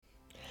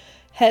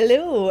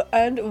Hello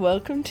and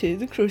welcome to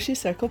the Crochet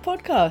Circle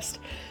podcast.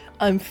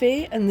 I'm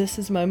Faye and this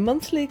is my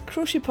monthly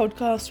crochet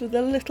podcast with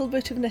a little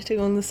bit of knitting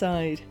on the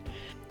side.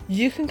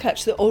 You can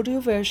catch the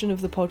audio version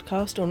of the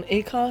podcast on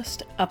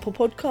Acast, Apple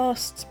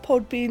Podcasts,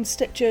 Podbean,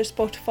 Stitcher,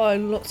 Spotify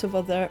and lots of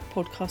other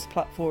podcast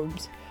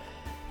platforms.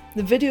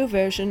 The video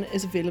version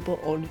is available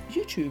on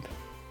YouTube.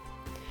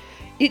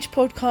 Each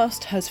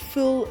podcast has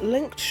full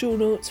linked show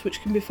notes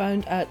which can be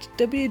found at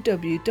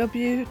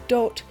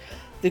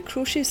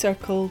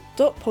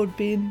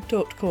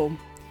www.thecrochetcircle.podbean.com,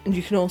 and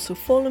you can also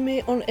follow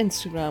me on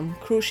Instagram,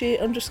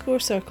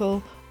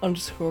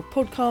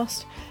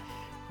 crochet_circle_podcast.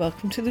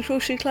 Welcome to the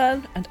Crochet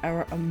Clan and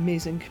our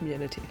amazing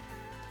community.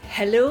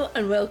 Hello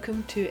and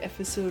welcome to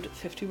episode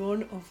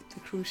 51 of the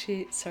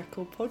Crochet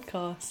Circle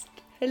podcast.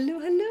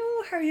 Hello,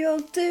 how are you all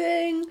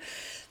doing?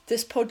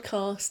 This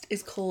podcast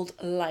is called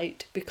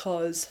Light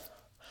because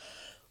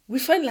we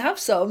finally have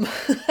some.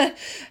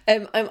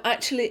 I'm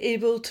actually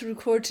able to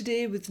record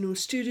today with no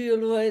studio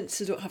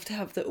lights. I don't have to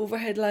have the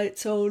overhead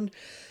lights on.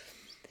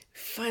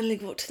 Finally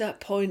got to that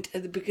point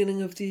at the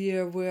beginning of the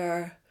year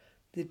where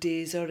the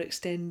days are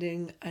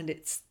extending and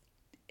it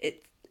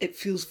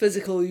feels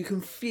physical. You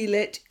can feel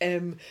it.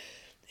 It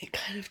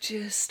kind of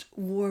just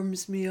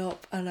warms me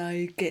up and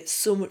I get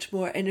so much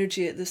more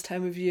energy at this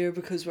time of year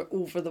because we're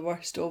over the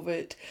worst of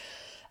it.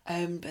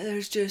 But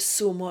there's just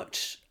so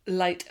much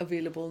light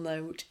available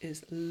now, which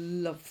is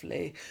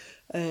lovely,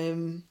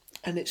 and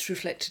it's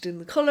reflected in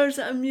the colours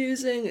that I'm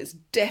using. It's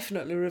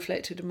definitely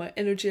reflected in my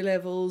energy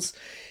levels,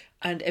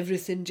 and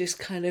everything just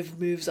kind of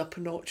moves up a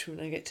notch when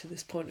I get to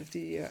this point of the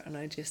year, and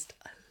I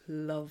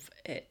love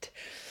it.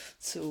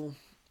 So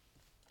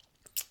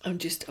I'm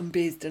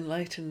bathed in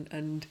light,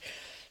 and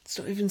it's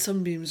not even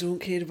sunbeams. I don't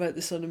care about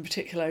the sun in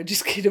particular. I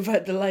just care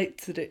about the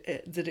light that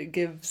it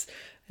gives.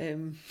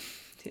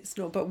 It's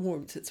not about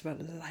warmth, it's about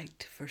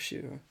light for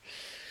sure.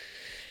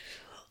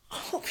 I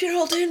hope you're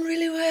all doing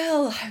really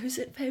well. How's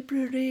it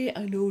February?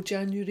 I know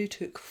January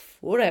took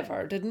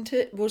forever, didn't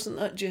it? Wasn't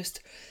that just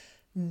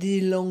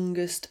the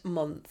longest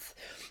month?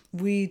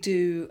 We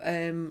do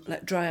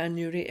like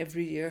dry-annuary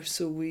every year,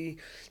 so we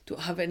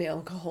don't have any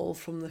alcohol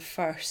from the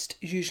 1st,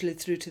 usually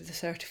through to the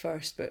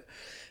 31st, but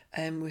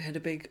we had a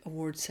big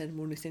award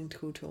ceremony thing to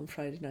go to on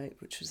Friday night,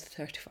 which was the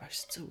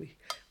 31st, so we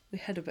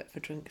had a bit of a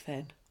drink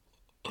then.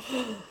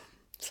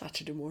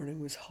 Saturday morning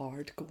was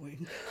hard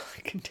going,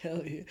 I can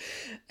tell you.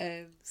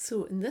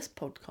 So in this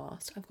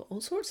podcast, I've got all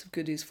sorts of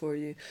goodies for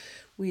you.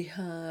 We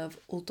have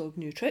Old Dog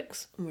New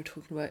Tricks, and we're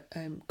talking about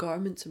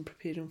garments and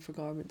preparing for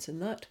garments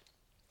in that.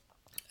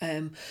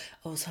 I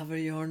also have a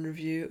yarn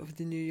review of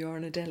the new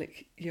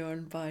Yarnadelic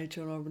yarn by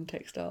John Orban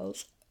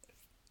Textiles.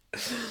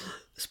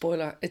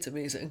 Spoiler, it's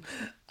amazing.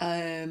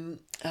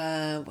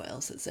 What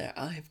else is there?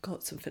 I have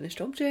got some finished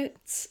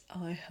objects.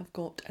 I have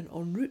got an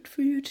en route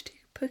for you to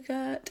take a pick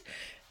at.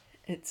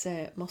 It's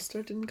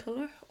mustard in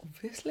colour,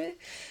 obviously.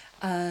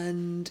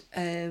 And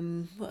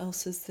what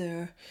else is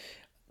there?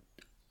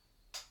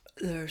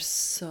 There's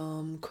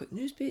some quick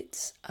news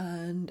beats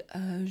and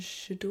a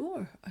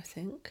j'adore, I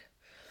think.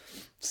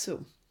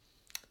 So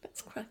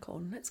let's crack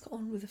on. Let's get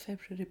on with the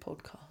February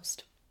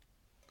podcast.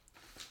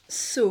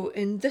 So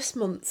in this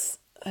month's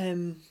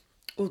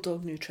Old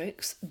Dog New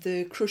Tricks,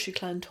 the Crochet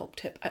Clan top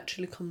tip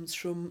actually comes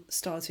from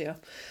Stasia.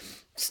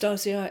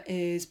 Stasia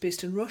is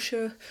based in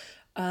Russia,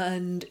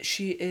 and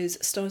she is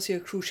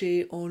Stasia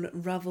Crochet on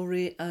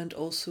Ravelry and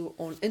also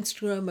on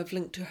Instagram. I've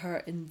linked to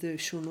her in the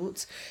show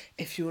notes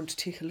if you want to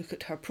take a look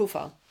at her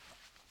profile.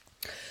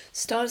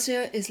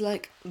 Stasia is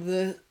like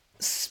the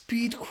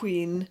speed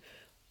queen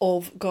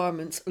of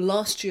garments.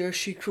 Last year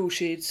she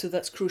crocheted, so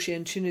that's Crochet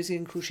and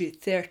Tunisian Crochet,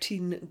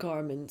 13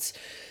 garments.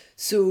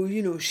 So,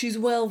 you know, she's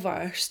well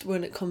versed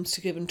when it comes to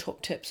giving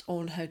top tips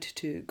on how to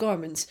do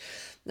garments.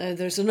 Now,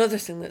 there's another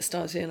thing that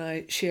Stasia and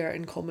I share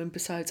in common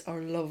besides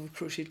our love of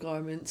crocheted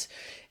garments.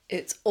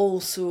 It's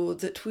also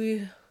that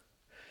we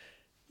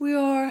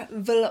are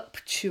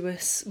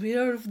voluptuous. We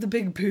are of the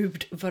big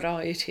boobed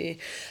variety.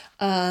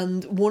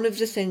 And one of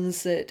the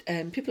things that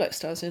people like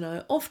Stasia and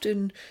I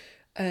often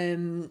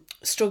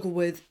struggle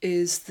with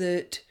is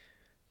that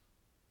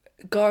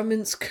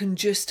garments can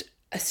just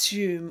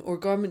assume, or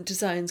garment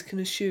designs can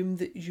assume,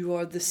 that you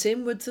are the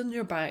same width on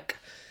your back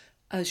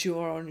as you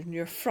are on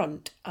your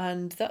front,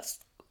 and that's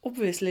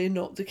obviously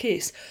not the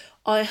case.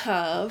 I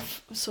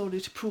have, sorry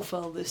to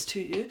profile this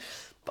to you,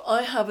 but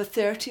I have a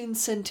 13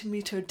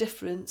 centimetre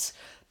difference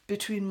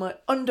between my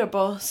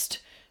underbust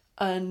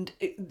and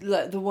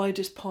like the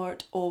widest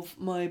part of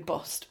my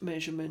bust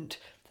measurement.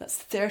 That's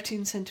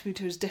 13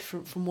 centimetres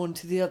different from one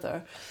to the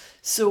other.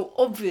 So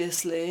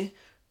obviously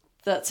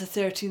that's a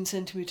 13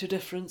 centimetre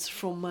difference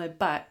from my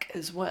back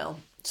as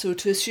well. So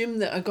to assume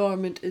that a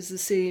garment is the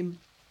same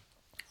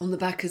on the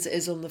back as it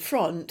is on the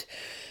front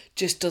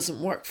just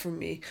doesn't work for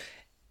me.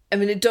 I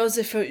mean, it does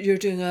if you're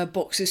doing a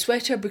boxy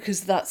sweater,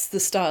 because that's the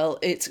style.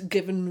 It's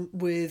given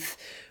with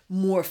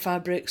more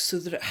fabric so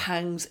that it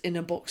hangs in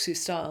a boxy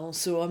style.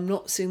 So I'm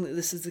not saying that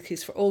this is the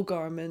case for all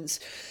garments,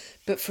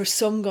 But for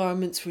some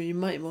garments where you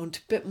might want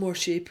a bit more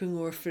shaping,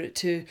 or for it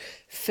to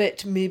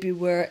fit maybe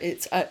where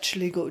it's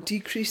actually got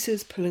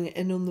decreases, pulling it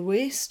in on the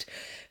waist,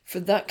 for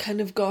that kind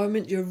of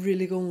garment, you're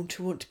really going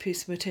to want to pay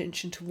some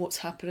attention to what's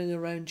happening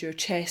around your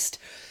chest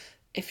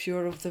if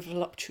you're of the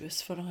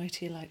voluptuous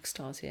variety like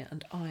Stasia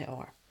and I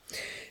are.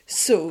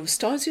 So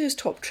Stasia's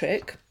top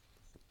trick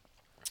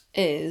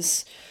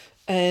is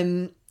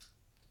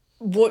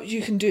what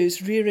you can do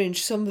is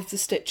rearrange some of the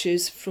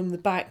stitches from the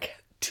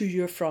back to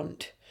your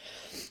front.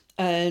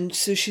 And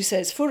so she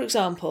says, for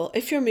example,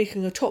 if you're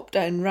making a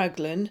top-down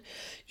raglan,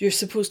 you're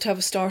supposed to have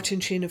a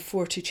starting chain of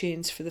 40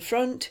 chains for the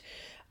front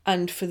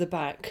and for the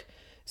back.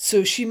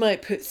 So she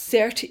might put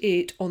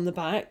 38 on the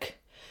back.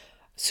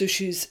 So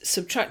she's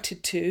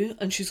subtracted 2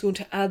 and she's going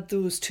to add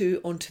those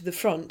 2 onto the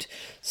front.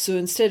 So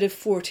instead of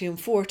 40 and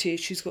 40,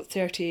 she's got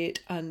 38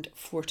 and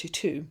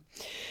 42.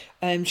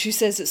 She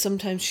says that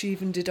sometimes she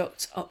even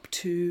deducts up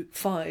to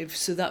 5.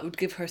 So that would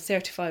give her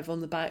 35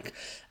 on the back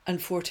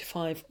and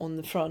 45 on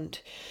the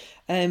front.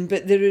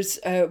 But there is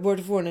a word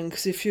of warning,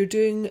 because if you're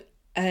doing,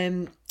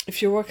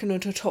 if you're working on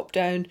a top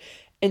down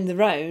in the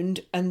round,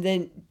 and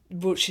then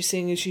what she's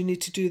saying is you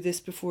need to do this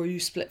before you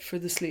split for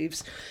the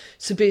sleeves.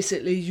 So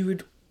basically you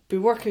would be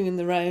working in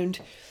the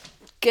round,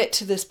 get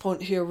to this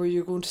point here where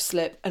you're going to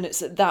slip, and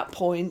it's at that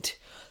point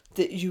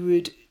that you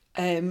would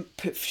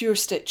put fewer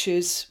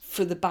stitches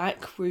for the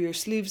back where your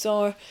sleeves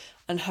are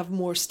and have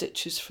more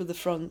stitches for the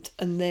front,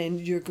 and then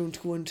you're going to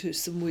go into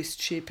some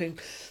waist shaping.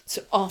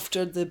 So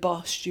after the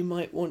bust you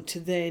might want to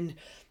then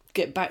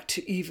get back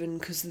to even,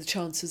 because the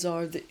chances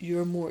are that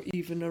you're more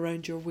even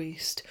around your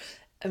waist.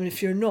 And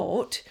if you're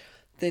not,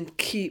 then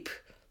keep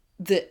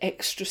the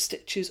extra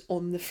stitches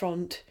on the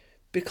front,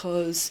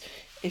 because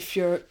if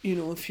you're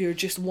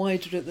just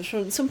wider at the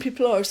front, some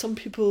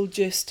people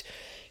just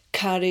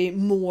carry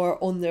more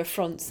on their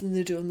fronts than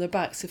they do on their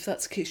backs. If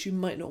that's the case, you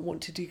might not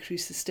want to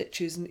decrease the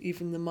stitches and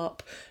even them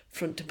up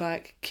front to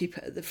back, keep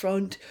it at the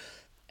front.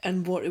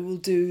 And what it will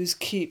do is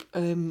keep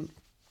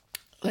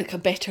like a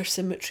better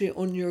symmetry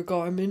on your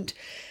garment.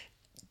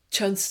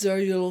 Chances are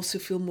you'll also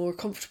feel more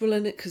comfortable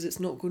in it because it's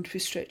not going to be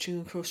stretching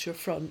across your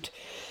front.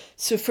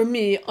 So for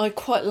me, I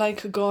quite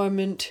like a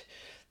garment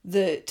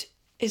that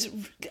is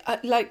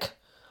like,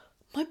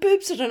 my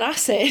boobs are an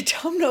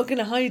asset, I'm not going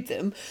to hide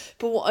them,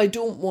 but what I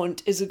don't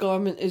want is a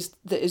garment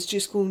that is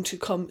just going to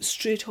come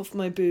straight off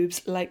my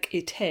boobs like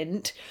a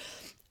tent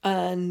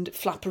and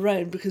flap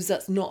around, because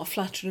that's not a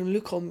flattering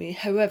look on me.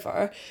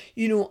 However,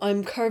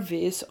 I'm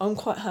curvy, so I'm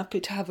quite happy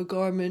to have a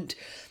garment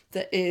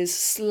that is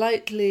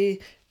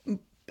slightly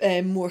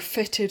more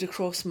fitted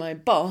across my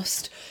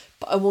bust,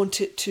 but I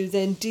want it to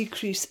then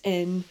decrease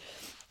in,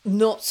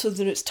 not so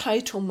that it's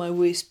tight on my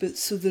waist, but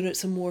so that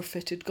it's a more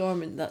fitted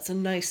garment. That's a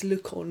nice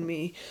look on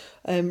me,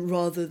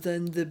 rather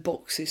than the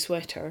boxy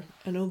sweater.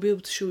 And I'll be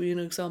able to show you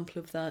an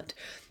example of that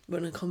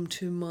when I come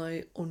to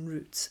my en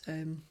routes,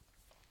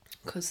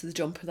 because the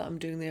jumper that I'm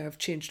doing there, I've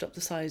changed up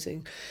the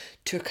sizing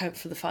to account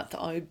for the fact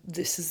that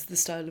this is the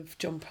style of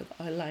jumper that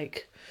I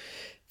like.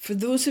 For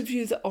those of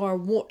you that are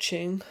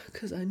watching,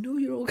 because I know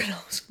you're all going to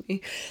ask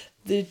me,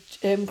 the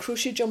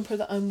crochet jumper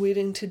that I'm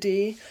wearing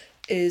today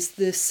is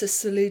the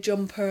Sicily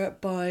jumper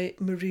by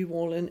Marie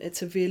Wallen.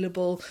 It's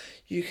available.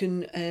 You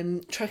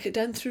can track it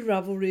down through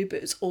Ravelry,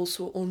 but it's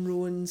also on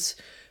Rowan's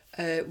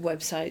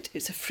website.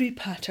 It's a free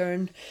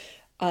pattern,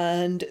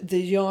 and the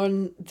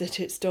yarn that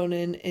it's done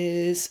in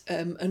is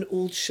an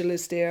old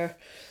Shillisdare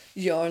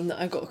yarn that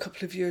I got a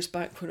couple of years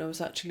back when I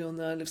was actually on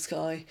the Isle of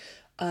Skye,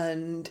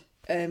 and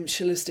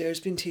Shillisdare has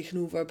been taken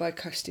over by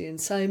Kirsty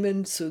and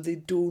Simon, so they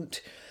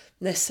don't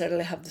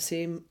necessarily have the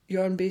same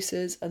yarn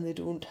bases and they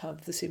don't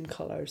have the same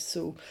colours.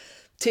 So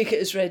take it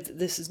as read that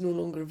this is no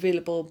longer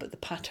available, but the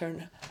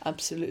pattern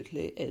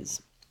absolutely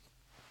is.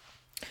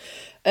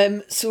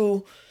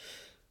 So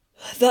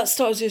that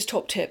Stasia's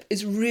top tip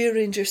is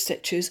rearrange your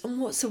stitches.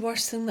 And what's the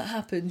worst thing that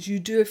happens? You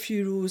do a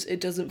few rows,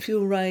 it doesn't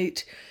feel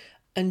right,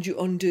 and you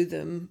undo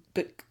them.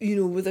 But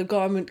with a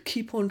garment,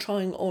 keep on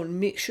trying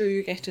on, make sure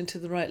you're getting to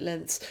the right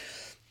lengths.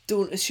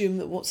 Don't assume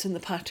that what's in the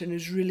pattern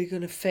is really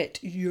going to fit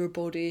your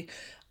body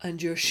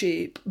and your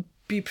shape.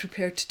 Be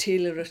prepared to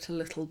tailor it a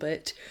little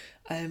bit,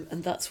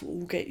 and that's what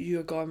will get you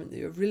a garment that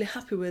you're really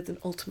happy with and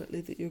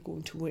ultimately that you're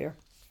going to wear.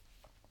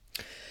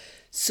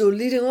 So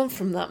leading on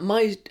from that,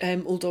 my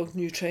Old Dog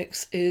New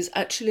Tricks is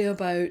actually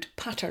about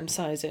pattern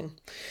sizing.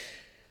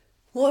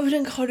 What I would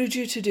encourage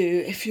you to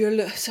do, if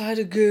you're so I had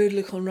a good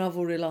look on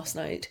Ravelry last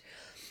night.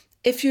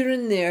 If you're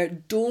in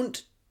there,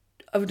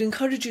 I would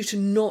encourage you to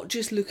not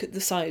just look at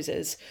the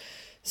sizes.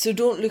 So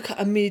don't look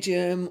at a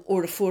medium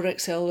or a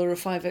 4XL or a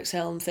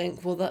 5XL and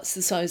think, well, that's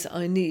the size that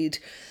I need,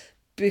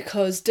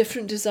 because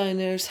different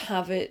designers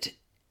have it,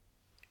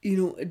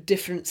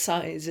 different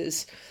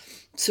sizes.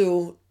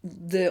 So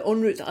the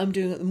en route that I'm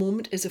doing at the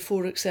moment is a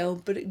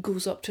 4XL, but it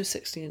goes up to a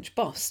 60-inch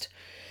bust.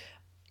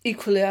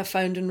 Equally, I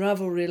found in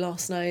Ravelry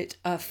last night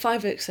a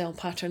 5XL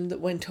pattern that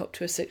went up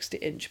to a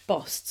 60-inch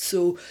bust.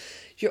 So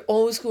you're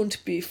always going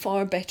to be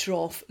far better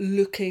off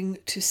looking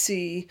to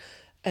see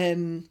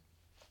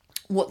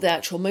what the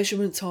actual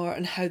measurements are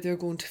and how they're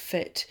going to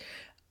fit.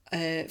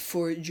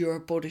 for your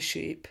body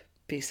shape,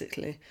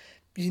 basically.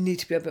 You need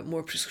to be a bit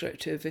more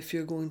prescriptive if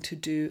you're going to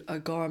do a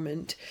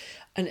garment.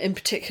 And in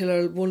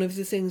particular, one of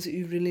the things that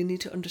you really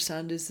need to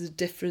understand is the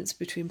difference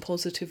between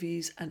positive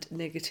ease and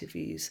negative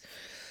ease.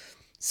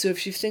 So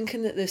if you're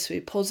thinking it this way,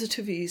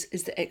 positive ease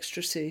is the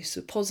extra say.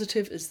 So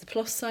positive is the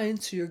plus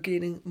sign, so you're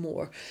gaining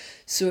more.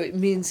 So it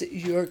means that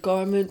your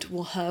garment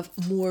will have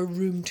more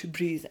room to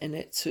breathe in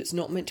it. So it's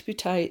not meant to be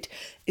tight,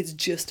 it's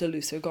just a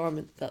looser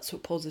garment. That's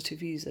what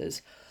positive ease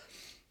is.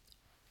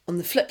 On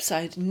the flip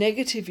side,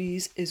 negative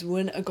ease is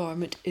when a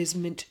garment is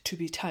meant to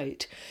be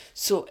tight.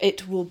 So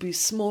it will be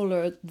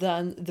smaller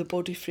than the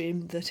body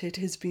frame that it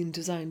has been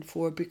designed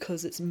for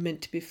because it's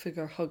meant to be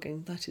figure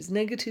hugging. That is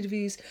negative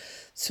ease.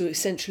 So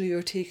essentially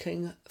you're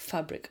taking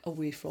fabric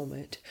away from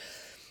it.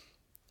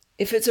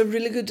 If it's a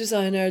really good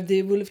designer,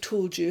 they will have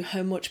told you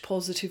how much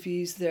positive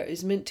ease there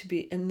is meant to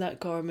be in that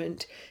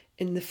garment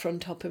in the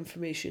front up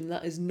information.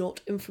 That is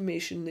not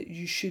information that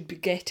you should be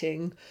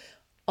getting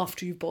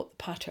after you bought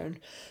the pattern,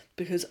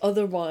 because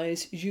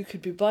otherwise you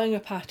could be buying a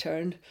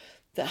pattern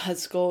that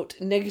has got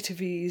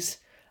negative ease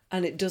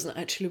and it doesn't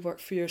actually work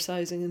for your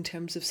sizing in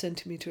terms of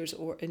centimetres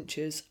or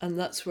inches. And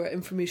that's where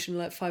information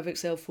like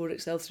 5XL,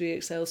 4XL,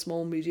 3XL,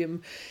 small,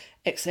 medium,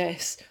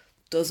 XS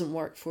doesn't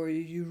work for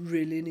you. You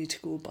really need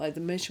to go by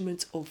the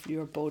measurements of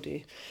your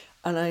body.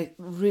 And I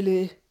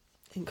really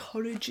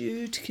encourage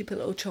you to keep a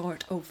little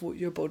chart of what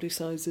your body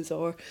sizes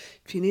are.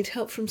 If you need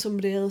help from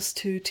somebody else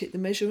to take the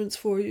measurements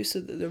for you so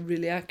that they're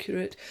really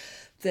accurate,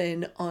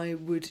 then I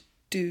would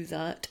do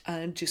that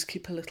and just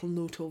keep a little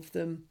note of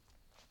them.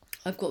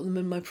 I've got them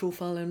in my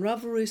profile in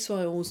Ravelry, so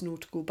I always know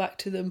to go back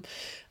to them,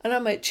 and I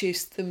might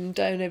chase them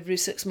down every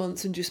 6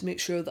 months and just make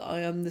sure that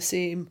I am the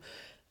same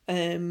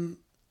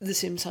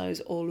size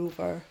all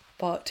over.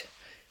 But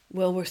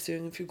well worth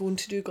doing. If you're going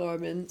to do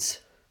garments,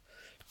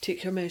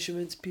 take your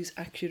measurements, be as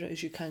accurate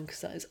as you can,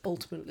 because that is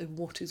ultimately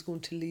what is going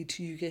to lead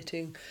to you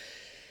getting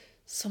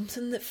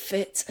something that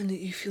fits and that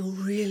you feel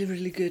really,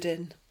 really good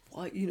in.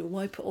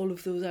 Why put all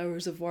of those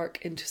hours of work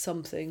into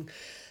something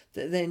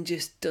that then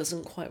just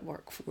doesn't quite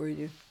work for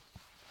you?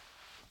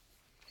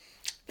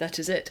 That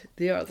is it.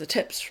 They are the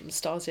tips from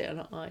Stasia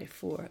and I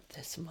for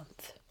this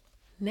month.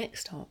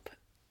 Next up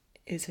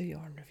is a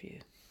yarn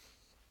review.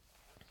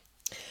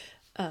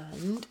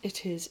 And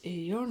it is a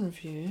yarn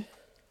review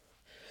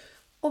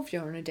of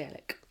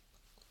Yarnadelic,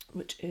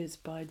 which is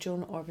by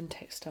John Arvin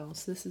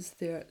Textiles. This is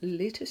their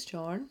latest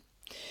yarn,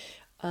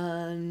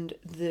 and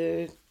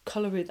the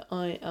colourway that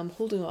I am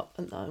holding up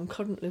and that I'm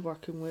currently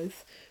working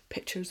with,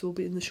 pictures will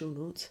be in the show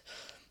notes,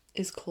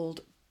 is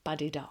called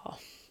Badida.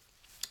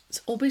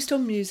 It's all based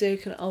on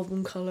music and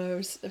album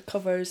covers,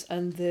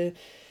 and the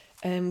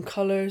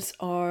colours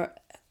are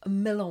a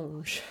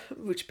melange,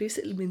 which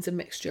basically means a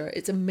mixture.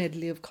 It's a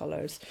medley of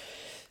colours.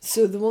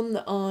 So the one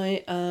that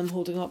I am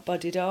holding up,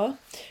 Badida,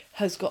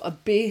 has got a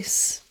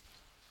base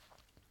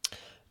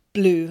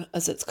blue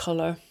as its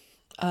colour,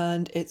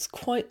 and it's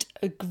quite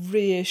a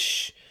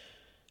greyish,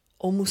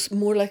 almost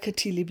more like a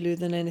tealy blue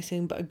than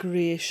anything, but a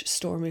greyish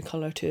stormy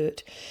colour to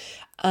it.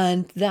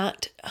 And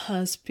that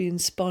has been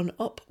spun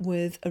up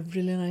with a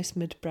really nice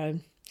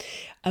mid-brown.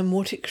 And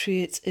what it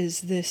creates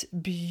is this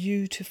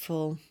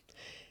beautiful,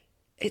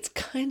 it's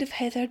kind of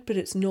heathered, but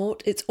it's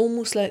not. It's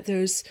almost like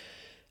there's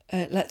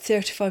like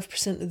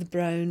 35% of the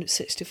brown,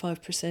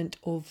 65%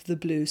 of the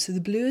blue. So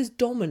the blue is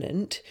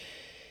dominant,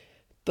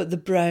 but the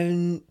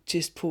brown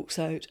just pokes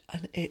out,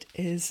 and it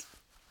is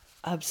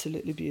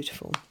absolutely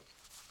beautiful.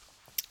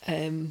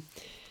 I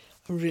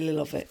really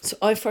love it. So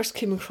I first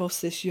came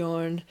across this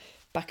yarn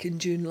back in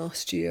June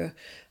last year.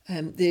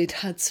 They'd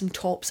had some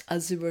tops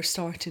as they were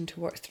starting to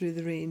work through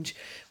the range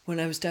when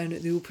I was down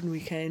at the open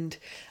weekend,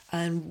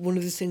 and one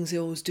of the things they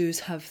always do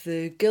is have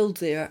the guild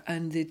there,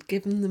 and they'd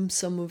given them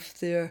some of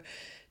their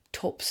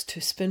tops to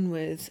spin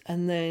with,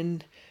 and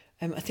then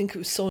I think it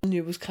was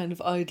Sonia was kind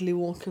of idly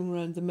walking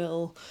around the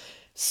mill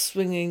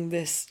swinging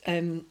this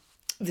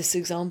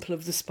example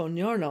of the spun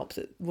yarn up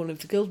that one of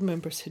the guild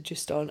members had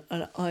just done,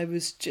 and I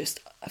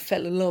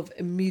fell in love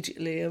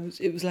immediately.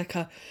 It was like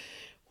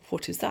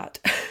what is that?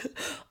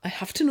 I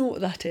have to know what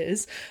that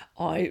is.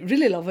 I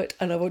really love it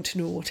and I want to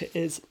know what it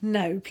is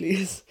now,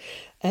 please.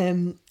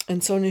 And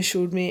Sonia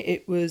showed me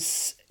it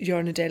was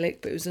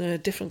Yarnadelic, but it was in a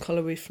different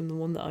colourway from the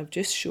one that I've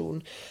just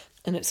shown,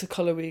 and it's a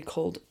colourway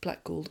called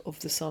Black Gold of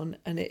the Sun,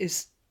 and it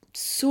is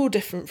so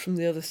different from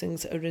the other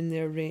things that are in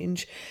their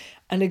range.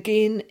 And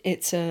again,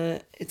 it's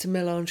a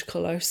melange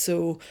colour,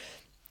 so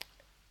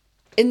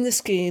in the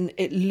skein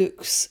it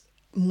looks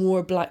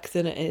more black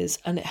than it is,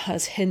 and it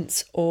has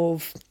hints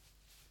of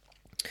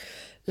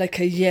like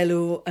a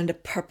yellow and a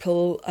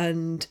purple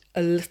and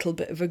a little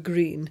bit of a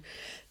green.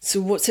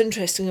 So what's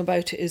interesting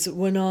about it is that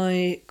when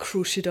I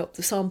crocheted up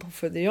the sample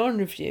for the yarn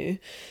review,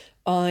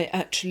 I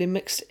actually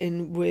mixed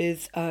in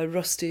with a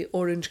rusty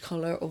orange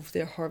colour of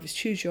their Harvest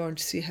Hues yarn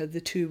to see how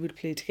the two would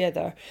play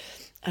together.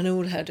 and I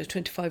only had a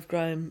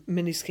 25-gram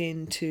mini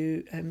skein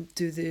to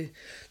do the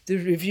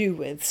review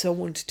with, so I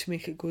wanted to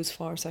make it go as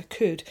far as I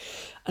could.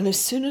 And as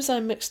soon as I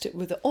mixed it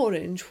with the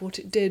orange, what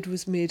it did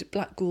was made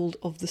Black Gold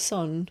of the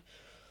Sun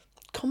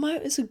come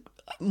out as a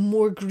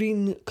more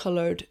green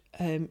coloured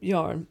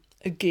yarn.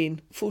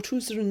 Again,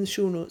 photos are in the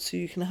show notes so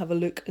you can have a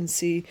look and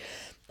see,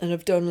 and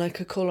I've done like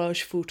a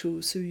collage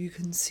photo so you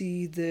can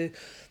see the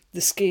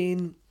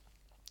skein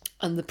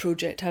and the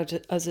project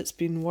as it's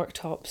been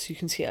worked up, so you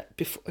can see it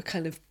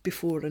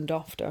before and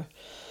after.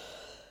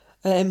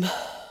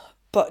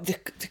 But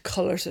the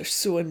colours are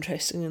so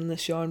interesting in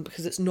this yarn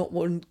because it's not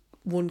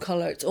one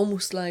colour. It's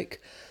almost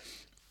like,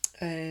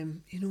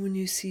 when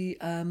you see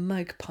a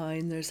magpie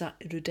and there's that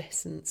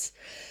iridescence.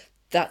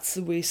 That's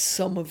the way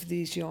some of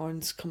these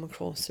yarns come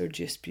across. They're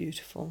just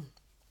beautiful.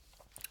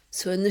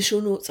 So in the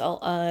show notes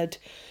I'll add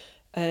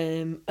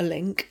a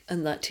link,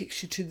 and that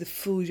takes you to the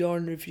full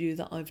yarn review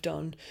that I've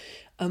done,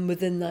 and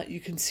within that you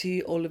can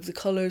see all of the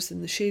colours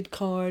and the shade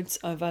cards.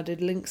 I've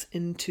added links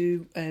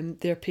into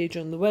their page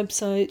on the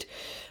website.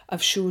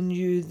 I've shown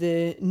you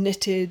the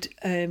knitted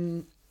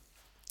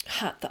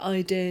hat that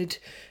I did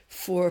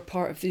for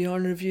part of the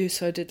yarn review.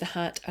 So I did the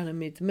hat and I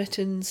made the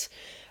mittens,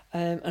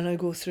 and I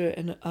go through it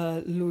in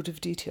a load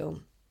of detail.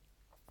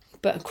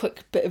 But a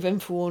quick bit of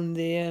info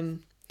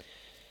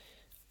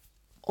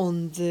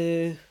on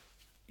the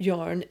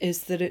yarn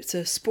is that it's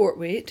a sport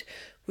weight,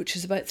 which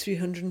is about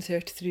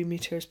 333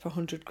 metres per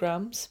 100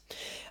 grams,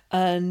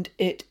 and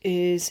it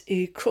is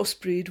a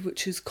crossbreed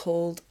which is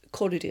called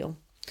Corriedale.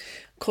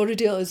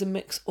 Corriedale is a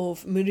mix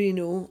of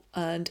merino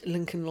and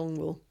Lincoln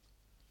Longwool.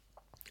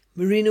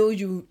 Merino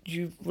you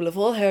will have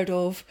all heard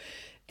of.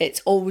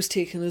 It's always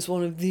taken as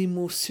one of the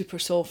most super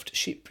soft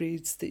sheep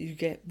breeds that you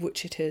get,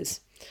 which it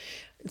is.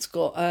 It's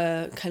got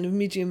a kind of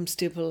medium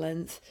staple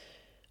length.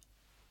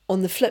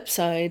 On the flip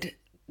side,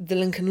 the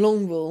Lincoln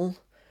Longwool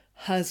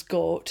has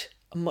got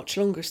a much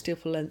longer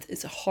staple length.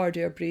 It's a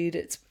hardier breed.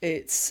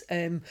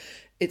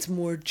 It's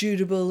more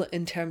durable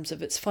in terms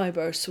of its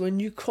fibre. So when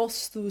you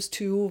cross those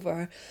two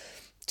over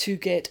to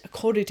get a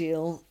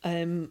Corriedale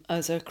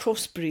as a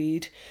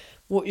crossbreed,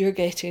 what you're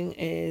getting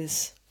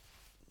is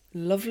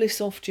lovely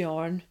soft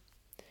yarn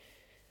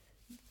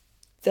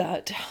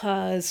that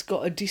has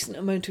got a decent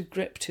amount of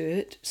grip to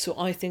it. So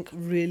I think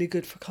really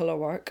good for colour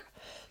work.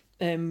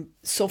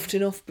 Soft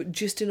enough, but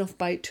just enough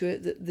bite to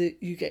it that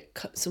you get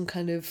some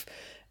kind of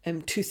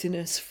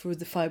toothiness for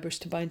the fibres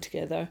to bind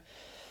together,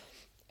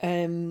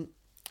 and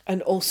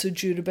also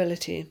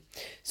durability.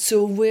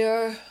 So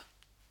where,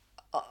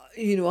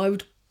 I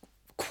would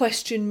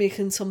question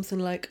making something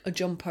like a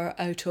jumper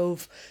out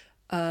of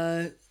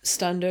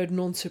standard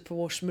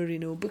non-superwash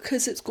merino,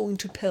 because it's going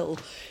to pill.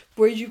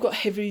 Where you've got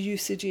heavy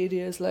usage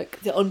areas like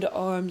the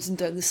underarms and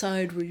down the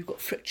side where you've got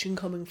friction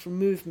coming from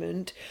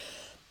movement,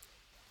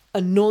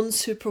 a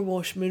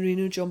non-superwash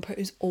merino jumper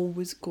is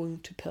always going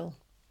to pill.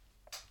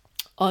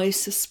 I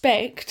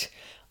suspect,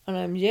 and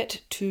I'm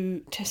yet to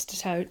test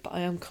it out, but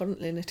I am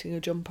currently knitting a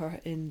jumper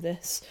in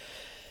this,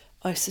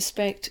 I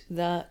suspect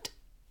that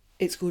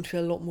it's going to be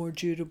a lot more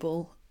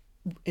durable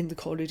in the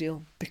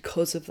Corriedale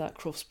because of that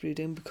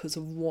crossbreeding, because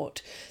of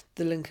what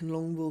the Lincoln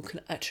Longwool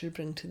can actually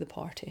bring to the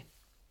party.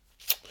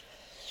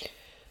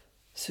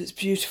 So it's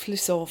beautifully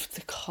soft,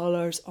 the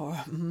colours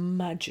are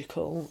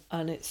magical,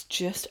 and it's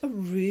just a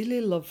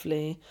really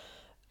lovely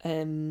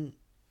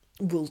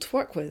wool to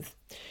work with.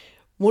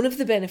 One of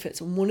the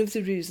benefits and one of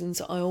the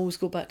reasons I always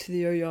go back to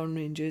the Our Yarn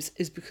ranges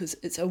is because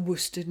it's a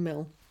worsted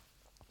mill.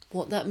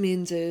 What that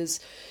means is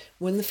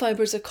when the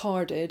fibres are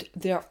carded,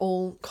 they're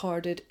all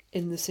carded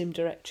in the same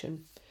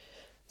direction.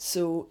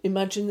 So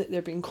imagine that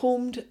they're being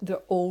combed,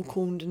 they're all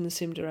combed in the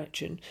same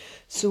direction.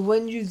 So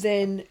when you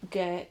then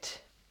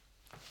get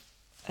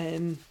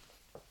their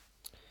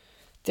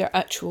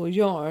actual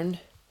yarn,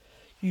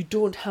 you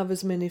don't have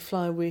as many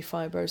flyaway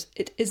fibres.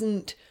 It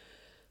isn't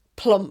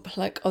plump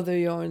like other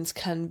yarns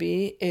can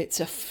be. It's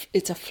a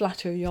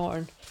flatter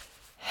yarn.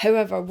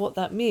 However, what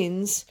that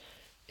means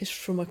is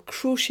from a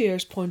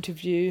crocheter's point of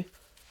view,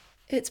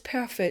 it's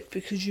perfect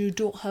because you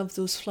don't have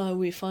those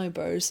flyaway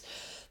fibres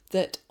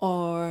that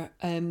are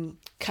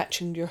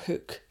catching your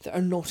hook, that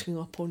are knotting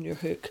up on your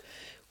hook.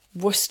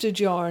 Worsted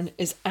yarn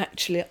is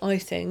actually, I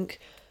think,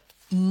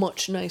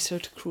 much nicer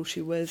to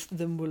crochet with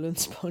than woolen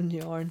spun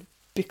yarn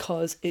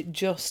because it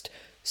just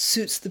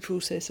suits the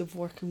process of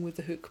working with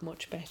the hook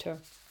much better.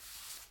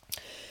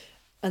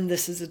 And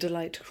this is a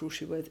delight to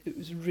crochet with. It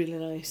was really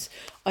nice.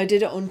 I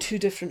did it on 2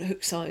 different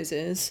hook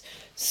sizes.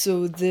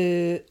 So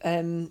the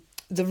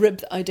rib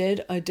that I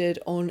did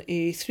on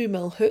a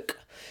 3mm hook.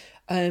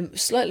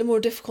 Slightly more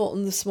difficult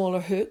on the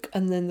smaller hook,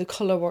 and then the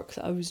colour work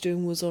that I was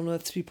doing was on a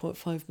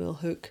 3.5mm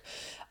hook,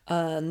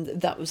 and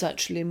that was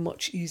actually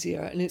much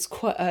easier. And it's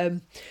quite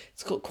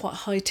it's got quite a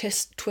high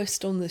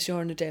twist on this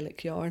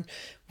Yarnadelic yarn,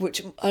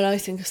 and I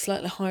think a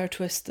slightly higher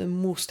twist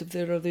than most of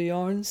their other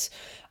yarns.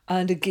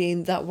 And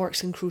again, that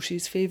works in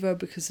crochet's favour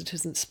because it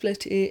isn't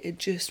splitty. It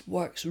just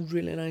works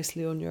really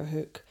nicely on your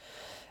hook.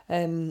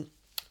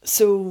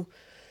 So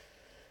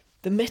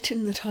The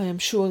mitten that I am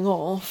showing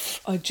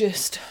off, I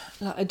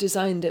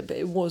designed it, but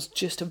it was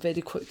just a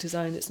very quick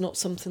design. It's not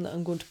something that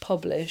I'm going to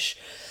publish,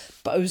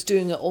 but I was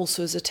doing it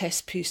also as a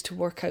test piece to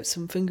work out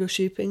some finger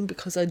shaping,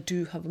 because I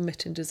do have a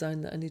mitten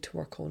design that I need to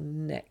work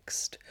on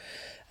next.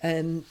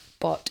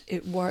 But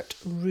it worked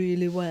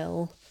really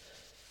well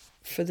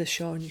for this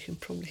yarn. You can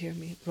probably hear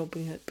me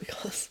rubbing it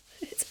because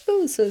it's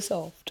so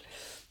soft.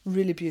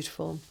 Really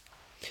beautiful.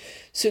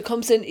 So it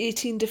comes in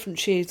 18 different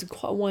shades and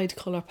quite a wide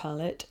colour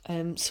palette.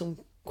 Some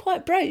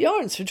quite bright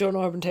yarns for John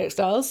Arbon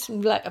Textiles,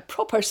 like a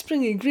proper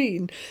springy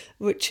green,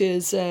 which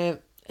is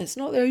it's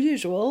not their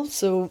usual.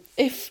 So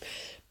if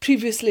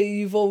previously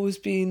you've always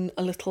been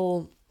a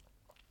little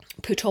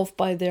put off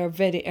by their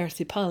very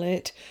earthy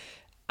palette,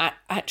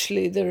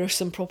 actually there are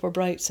some proper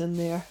brights in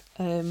there.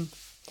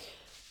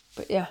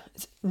 But yeah,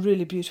 it's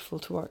really beautiful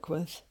to work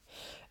with.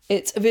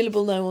 It's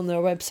available now on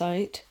their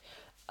website,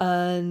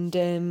 and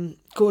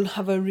go and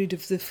have a read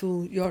of the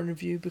full yarn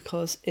review,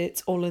 because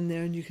it's all in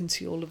there and you can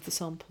see all of the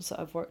samples that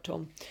I've worked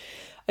on.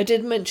 I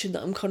did mention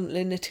that I'm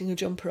currently knitting a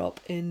jumper up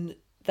in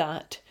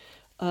that,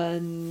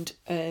 and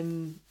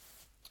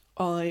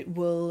I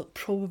will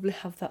probably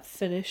have that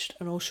finished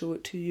and I'll show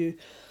it to you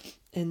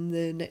in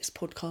the next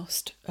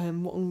podcast.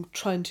 What I'm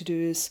trying to do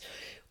is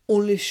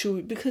only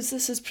show, because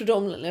this is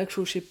predominantly a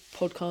crochet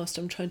podcast,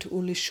 I'm trying to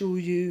only show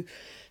you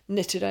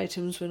knitted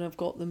items when I've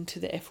got them to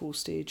the FO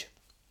stage.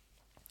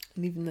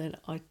 And even then,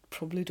 I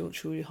probably don't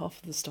show you half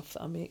of the stuff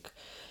that I make.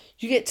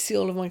 You get to see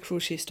all of my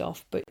crochet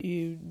stuff, but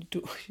you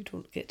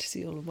don't get to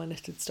see all of my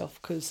knitted stuff,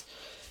 because,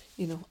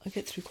 I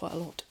get through quite a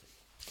lot.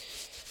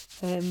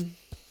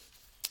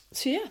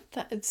 So yeah,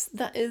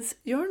 that is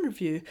yarn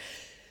review.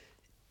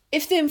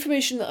 If the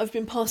information that I've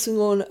been passing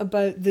on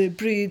about the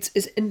braids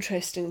is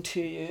interesting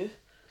to you,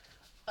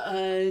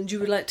 and you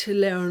would like to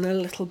learn a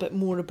little bit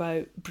more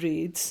about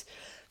braids,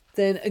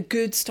 then a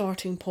good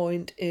starting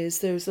point is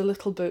there's a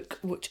little book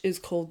which is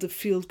called The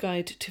Field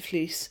Guide to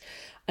Fleece,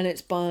 and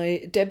it's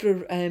by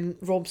Deborah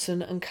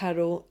Robson and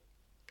Carol,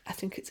 I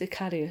think it's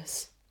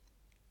Icarius.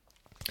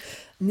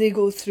 And they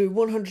go through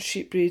 100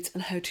 sheep braids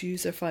and how to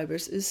use their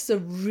fibres. This is a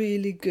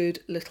really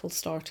good little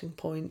starting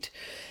point.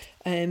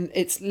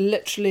 It's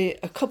literally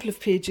a couple of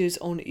pages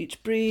on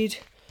each braid.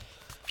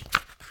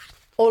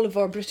 All of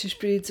our British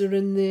braids are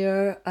in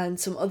there, and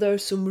some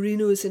others. So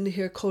Merino is in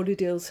here,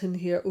 Corriedale's in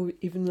here,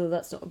 even though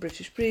that's not a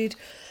British braid.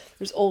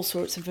 There's all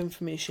sorts of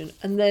information.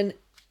 And then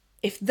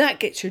if that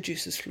gets your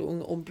juices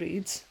flowing on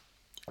braids,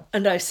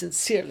 and I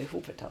sincerely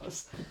hope it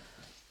does,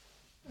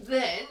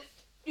 then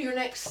your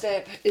next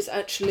step is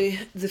actually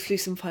the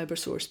Fleece and Fibre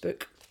Source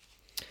book.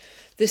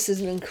 This is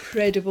an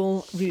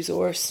incredible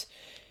resource.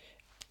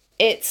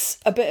 It's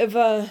a bit of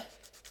a,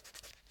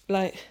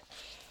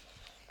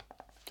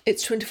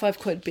 it's 25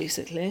 quid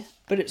basically,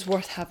 but it's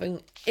worth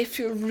having. If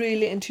you're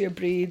really into your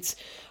braids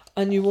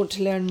and you want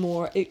to learn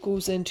more, it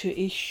goes into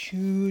a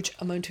huge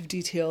amount of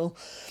detail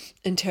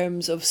in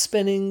terms of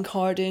spinning,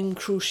 carding,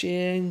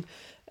 crocheting,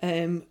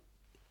 the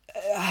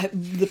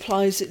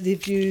plies that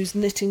they've used,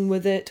 knitting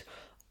with it,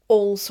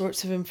 all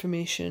sorts of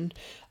information,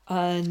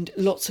 and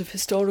lots of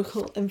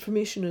historical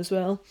information as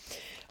well.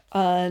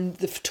 And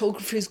the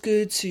photography is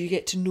good, so you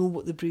get to know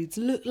what the braids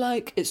look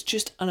like. It's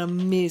just an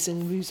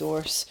amazing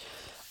resource.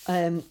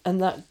 And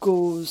that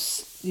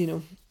goes,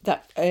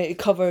 it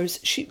covers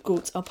sheep,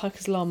 goats,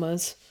 alpacas,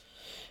 llamas,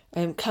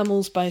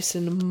 camels,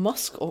 bison,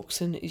 musk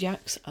oxen,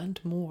 yaks,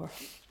 and more.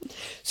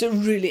 So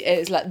it really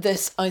is,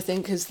 this, I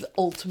think, is the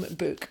ultimate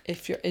book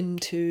if you're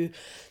into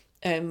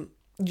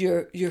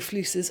your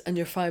fleeces and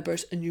your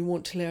fibres and you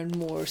want to learn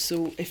more.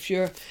 So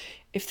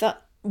if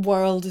that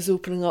world is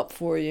opening up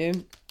for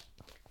you,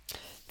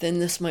 then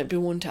this might be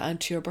one to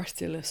add to your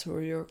birthday list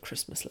or your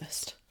Christmas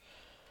list.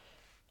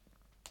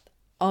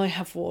 I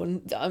have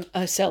one.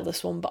 I sell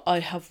this one, but I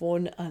have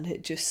one, and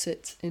it just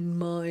sits in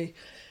my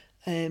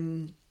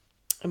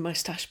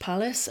stash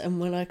palace. And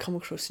when I come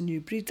across a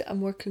new breed that I'm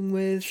working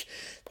with,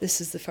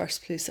 this is the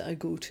first place that I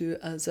go to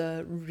as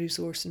a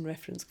resource and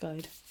reference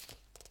guide.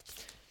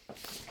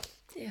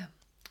 Yeah,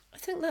 I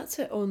think that's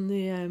it on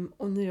the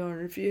yarn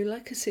review.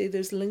 Like I say,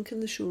 there's a link in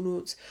the show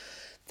notes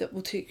that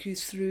will take you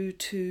through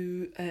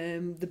to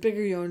the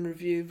bigger yarn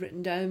review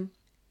written down,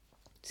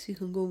 so you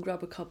can go and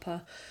grab a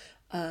cuppa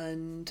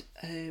and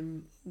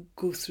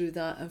go through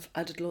that. I've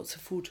added lots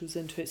of photos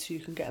into it so you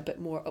can get a bit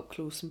more up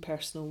close and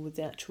personal with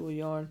the actual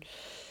yarn.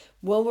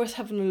 Well worth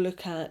having a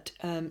look at,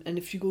 and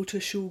if you go to a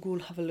show, go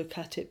and have a look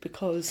at it,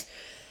 because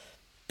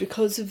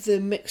of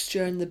the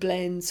mixture and the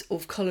blends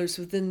of colours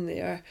within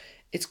there,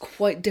 it's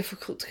quite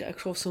difficult to get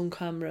across on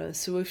camera.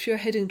 So if you're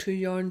heading to a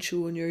yarn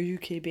show and you're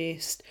UK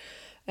based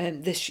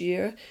this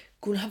year,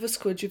 go and have a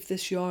squidge of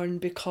this yarn,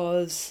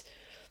 because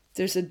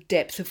there's a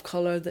depth of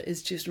colour that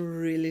is just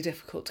really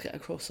difficult to get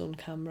across on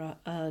camera,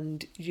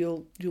 and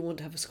you'll want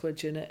to have a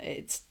squidge in it.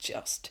 It's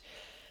just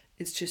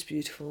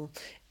beautiful.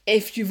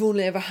 If you've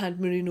only ever had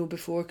merino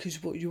before,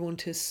 because what you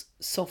want is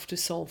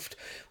soft,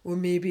 or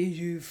maybe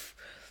you've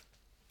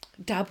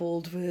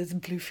dabbled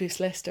with Blueface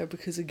Leicester,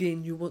 because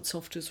again you want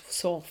soft as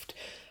soft,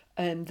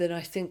 then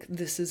I think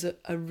this is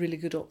a really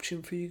good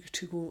option for you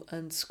to go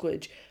and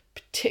squidge,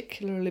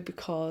 particularly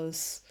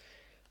because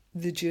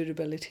the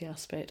durability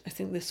aspect. I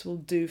think this will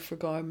do for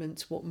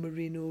garments what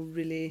merino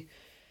really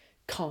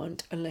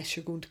can't, unless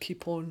you're going to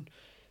keep on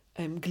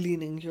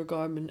gleaning your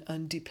garment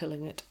and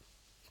depilling it.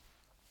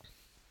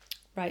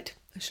 Right,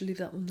 I shall leave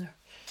that one there.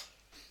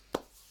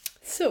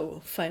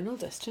 So, final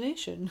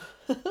destination.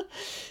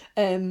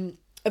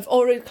 I've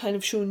already kind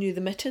of shown you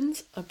the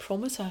mittens. I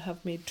promise I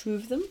have made 2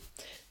 of them.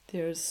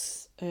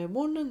 There's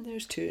 1 and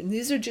there's 2. And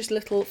these are just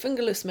little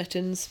fingerless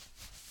mittens.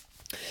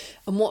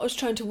 And what I was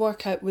trying to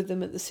work out with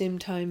them at the same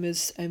time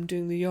as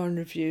doing the yarn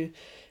review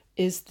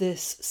is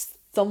this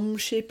thumb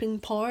shaping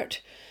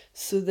part,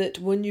 so that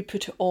when you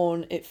put it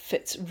on, it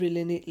fits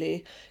really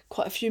neatly.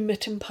 Quite a few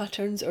mitten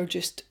patterns are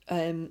just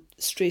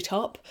straight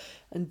up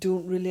and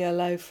don't really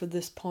allow for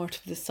this part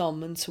of the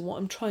thumb. And so what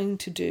I'm trying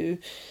to do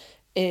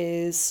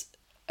is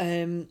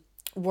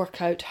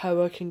work out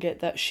how I can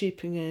get that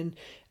shaping in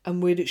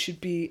and where it should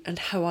be and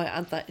how I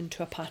add that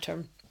into a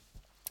pattern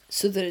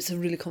so that it's a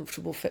really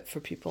comfortable fit for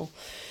people.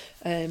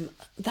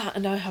 That,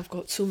 and I have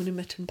got so many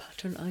mitten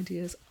pattern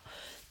ideas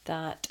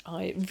that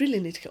I really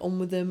need to get on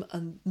with them,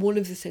 and one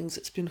of the things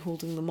that's been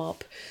holding them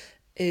up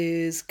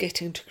is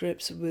getting to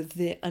grips with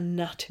the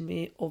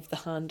anatomy of the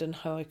hand and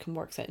how I can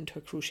work that into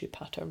a crochet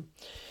pattern.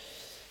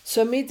 So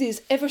I made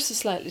these ever so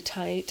slightly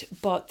tight,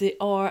 but they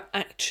are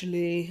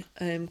actually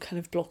kind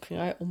of blocking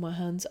out on my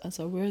hands as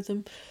I wear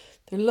them.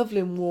 They're lovely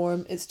and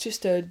warm. It's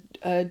just a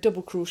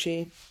double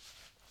crochet.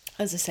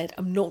 As I said,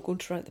 I'm not going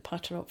to write the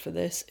pattern up for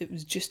this. It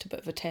was just a bit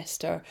of a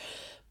tester,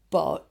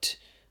 but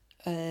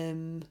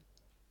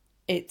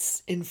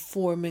it's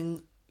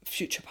informing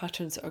future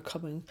patterns that are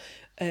coming,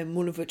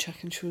 one of which I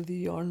can show the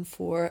yarn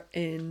for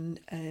in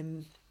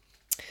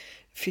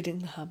Feeding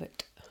the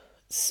Habit.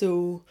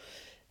 So,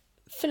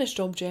 finished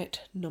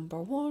object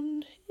number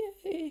 1,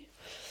 yay!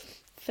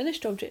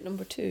 Finished object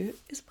number 2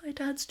 is my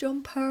dad's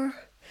jumper,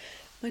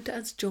 my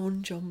dad's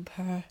John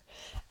jumper.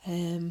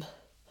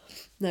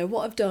 Now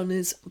what I've done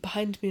is,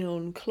 behind me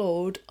on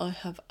Claude, I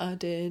have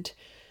added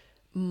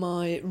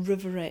my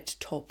Riverette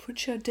top,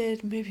 which I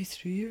did maybe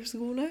 3 years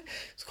ago now.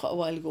 It's quite a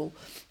while ago.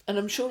 And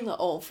I'm showing that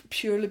off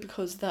purely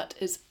because that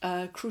is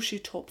a crochet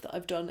top that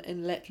I've done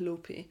in Let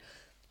Lopi,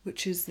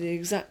 which is the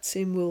exact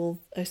same wool,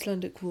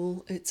 Icelandic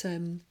wool. It's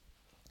the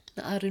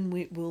Aran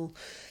weight wool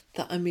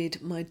that I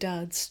made my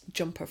dad's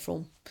jumper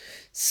from.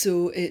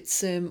 So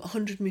it's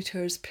 100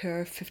 metres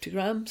per 50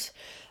 grams,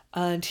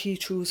 and he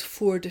chose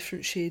 4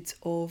 different shades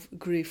of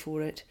grey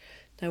for it.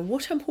 Now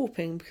what I'm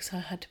hoping, because I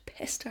had to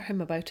pester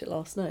him about it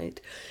last night,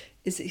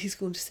 is that he's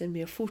going to send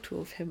me a photo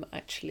of him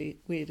actually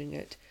wearing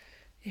it.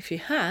 If he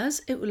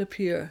has, it will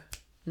appear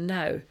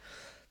now.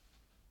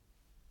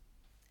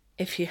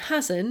 If he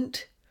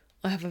hasn't,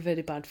 I have a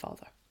very bad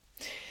father.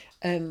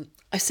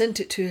 I sent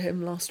it to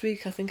him last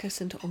week. I think I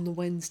sent it on the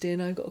Wednesday,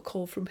 and I got a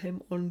call from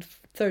him on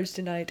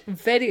Thursday night.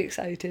 Very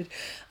excited.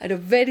 I had a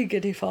very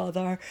giddy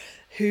father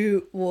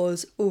who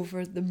was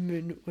over the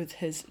moon with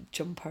his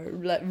jumper.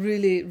 Like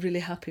really,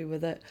 really happy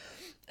with it.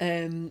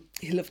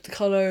 He loved the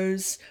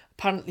colours.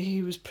 Apparently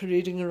he was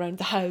parading around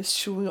the house,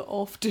 showing it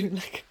off, doing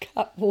like a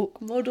catwalk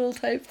model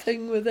type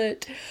thing with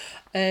it.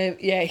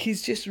 Yeah,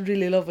 he's just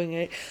really loving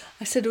it.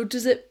 I said, "Oh,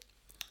 does it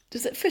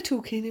fit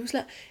okay?" And he was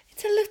like,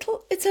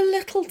 It's a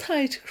little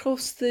tight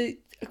across the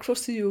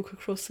yoke,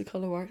 across the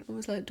colour work. And I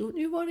was like, don't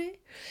you worry.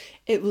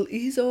 It will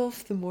ease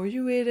off the more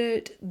you wear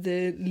it,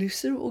 the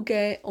looser it will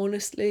get.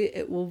 Honestly,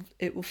 it will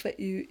fit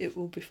you, it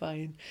will be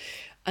fine.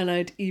 And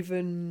I'd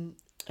even,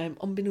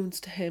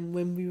 unbeknownst to him,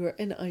 when we were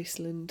in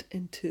Iceland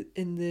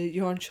in the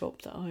yarn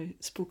shop that I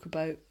spoke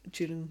about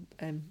during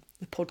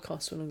the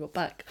podcast when I got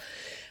back,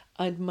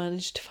 I'd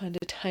managed to find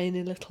a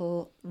tiny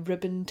little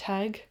ribbon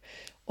tag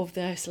of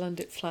the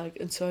Icelandic flag,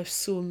 and so I've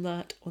sewn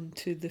that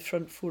onto the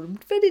front forum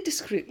very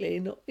discreetly,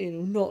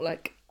 not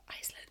like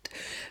Iceland,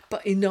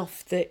 but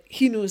enough that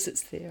he knows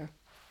it's there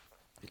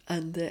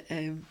and that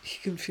he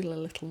can feel a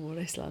little more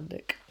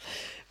Icelandic.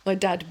 My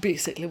dad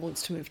basically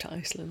wants to move to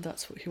Iceland.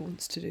 That's what he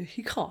wants to do.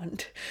 He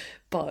can't,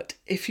 but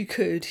if he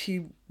could,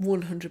 he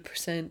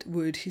 100%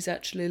 would. He's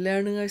actually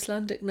learning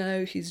Icelandic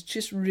now. He's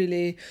just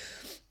really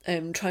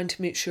trying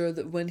to make sure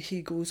that when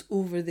he goes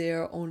over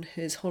there on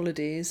his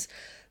holidays,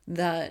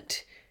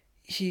 that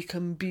he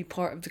can be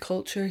part of the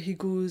culture. He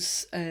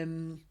goes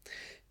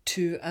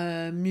to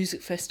a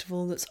music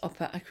festival that's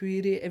up at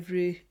Akureyri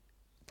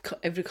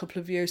every couple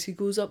of years. He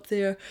goes up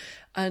there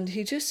and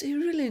he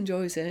really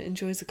enjoys it,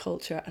 enjoys the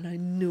culture, and I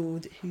know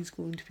that he's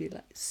going to be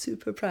like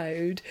super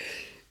proud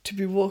to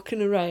be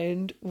walking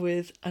around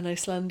with an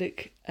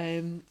Icelandic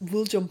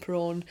wool jumper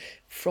on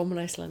from an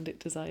Icelandic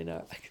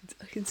designer.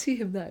 I can see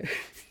him now.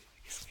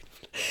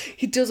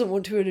 He doesn't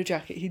want to wear a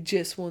jacket, he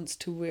just wants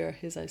to wear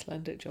his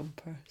Icelandic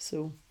jumper.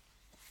 So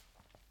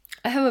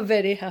I have a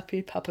very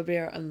happy Papa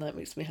Bear, and that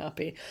makes me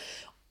happy.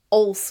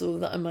 Also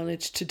that I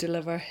managed to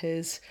deliver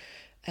his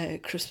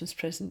Christmas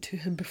present to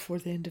him before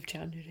the end of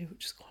January,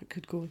 which is quite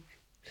good going.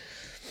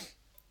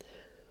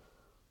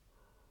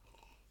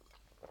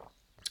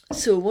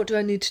 So what do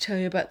I need to tell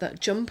you about that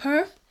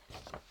jumper?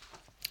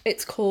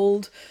 It's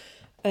called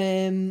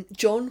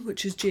John,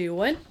 which is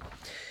Jon.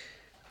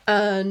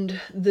 And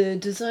the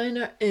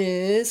designer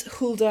is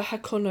Hulda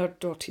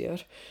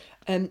Hakonardóttir.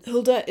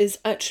 Hulda is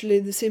actually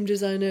the same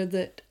designer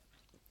that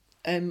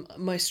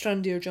my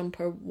Strandir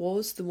jumper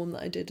was, the one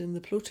that I did in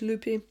the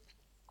Plötulopi.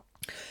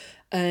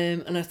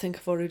 And I think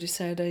I've already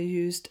said I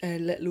used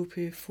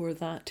Lättölöpi for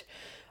that.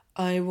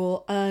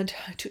 I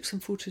took some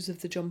photos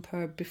of the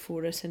jumper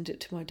before I sent it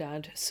to my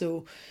dad.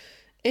 So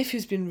if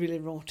he's been really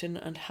rotten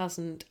and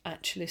hasn't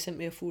actually sent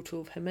me a photo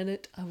of him in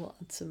it, I will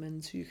add some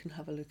in so you can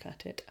have a look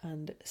at it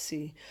and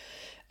see.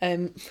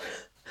 One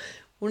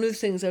of the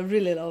things I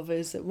really love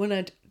is that when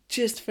I'd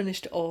just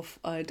finished it off,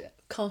 I'd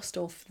cast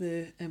off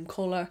the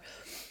collar,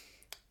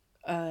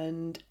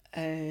 and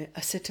I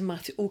said to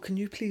Matthew, "Oh, can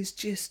you please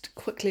just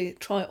quickly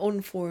try it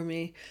on for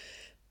me,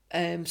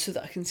 so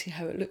that I can see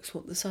how it looks,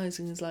 what the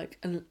sizing is like."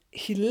 And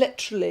he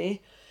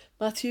literally,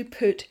 Matthew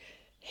put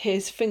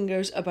his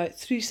fingers about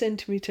 3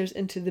 centimetres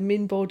into the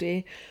main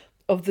body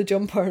of the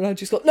jumper, and I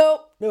just got,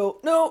 no,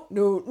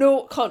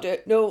 can't do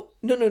it, no.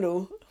 I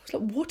was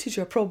like, "What is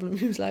your problem?"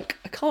 He was like,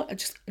 I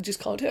just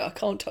can't do it. I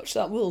can't touch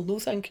that wool. No,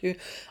 thank you.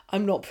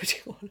 I'm not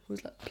putting on. I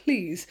was like,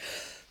 "Please,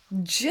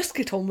 just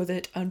get on with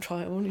it and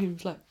try it on." He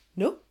was like,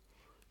 no,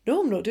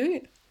 I'm not doing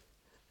it.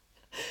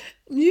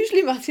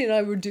 Usually Matthew and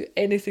I would do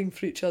anything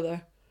for each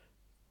other,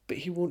 but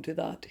he won't do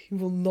that. He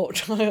will not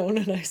try on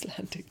an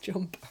Icelandic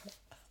jumper.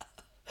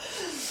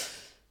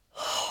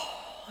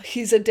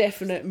 He's a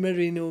definite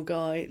merino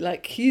guy.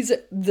 Like, he's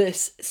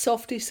this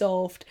softy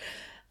soft,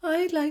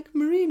 I like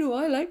merino,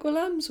 I like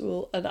lamb's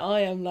wool. And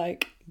I am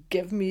like,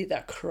 give me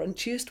the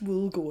crunchiest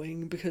wool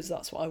going, because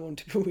that's what I want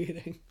to be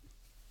wearing.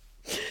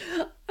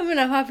 I mean,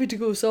 I'm happy to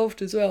go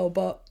soft as well,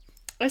 but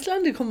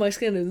Icelandic on my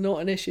skin is not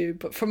an issue.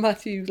 But for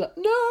Matthew, he's like,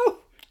 no,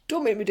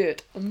 don't make me do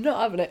it. I'm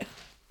not having it.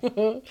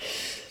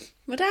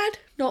 My dad,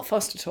 not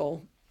fussed at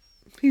all.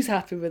 He's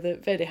happy with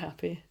it, very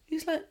happy.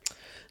 He's like,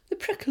 the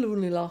prickle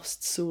only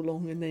lasts so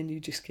long and then you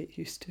just get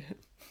used to it.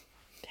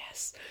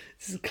 Yes,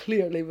 this is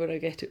clearly where I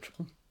get it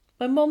from.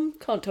 My mum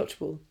can't touch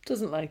wool,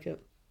 doesn't like it.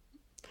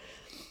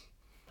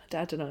 My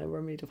dad and I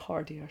were made of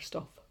hardier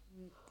stuff.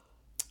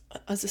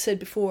 As I said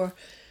before,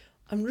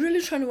 I'm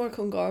really trying to work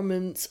on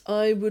garments.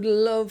 I would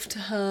love to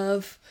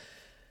have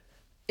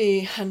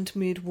a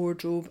handmade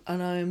wardrobe,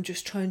 and I am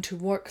just trying to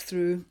work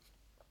through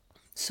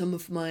some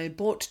of my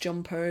bought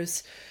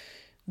jumpers,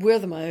 wear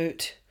them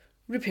out,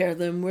 repair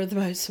them, wear them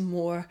out some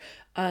more,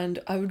 and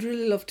I would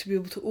really love to be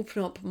able to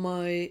open up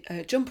my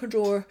jumper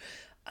drawer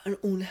and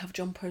only have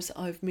jumpers that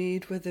I've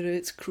made, whether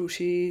it's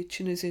crochet,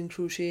 Tunisian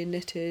crochet,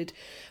 knitted,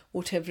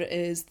 whatever it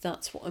is.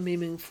 That's what I'm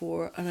aiming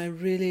for. And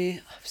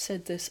I've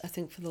said this I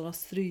think for the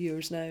last 3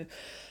 years now,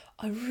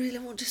 I really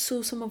want to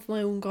sew some of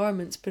my own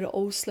garments, but it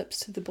always slips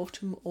to the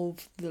bottom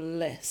of the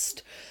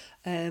list.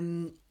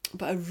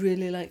 But I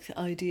really like the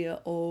idea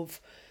of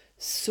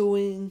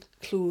sewing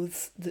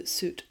clothes that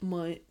suit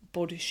my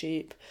body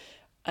shape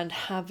and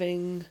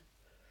having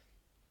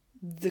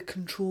the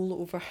control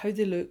over how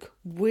they look,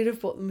 where I've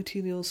bought the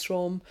materials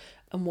from,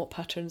 and what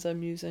patterns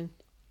I'm using.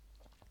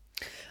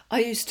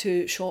 I used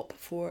to shop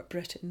for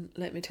Britain,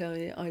 let me tell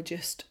you. I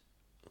just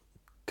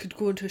could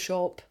go into a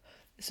shop.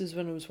 This is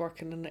when I was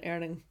working and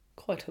earning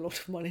quite a lot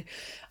of money,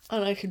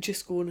 and I could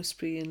just go on a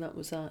spree, and that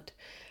was that.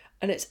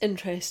 And it's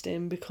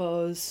interesting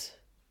because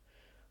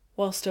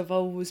whilst I've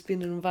always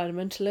been an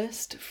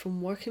environmentalist,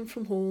 from working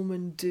from home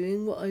and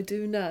doing what I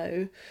do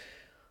now,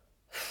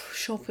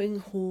 shopping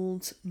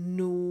holds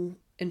no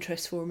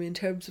interest for me in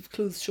terms of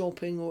clothes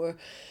shopping or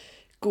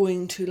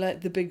going to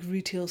like the big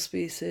retail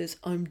spaces.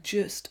 I'm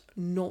just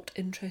not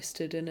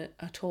interested in it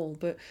at all.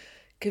 But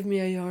give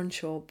me a yarn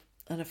shop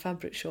and a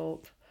fabric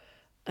shop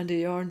and a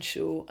yarn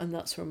show, and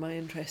that's where my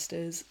interest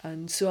is.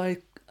 And so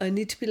I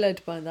need to be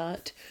led by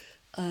that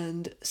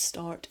and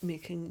start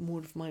making more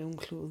of my own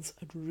clothes.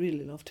 I'd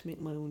really love to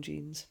make my own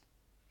jeans,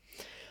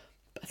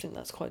 but I think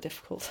that's quite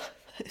difficult.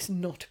 It's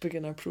not a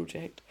beginner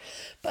project.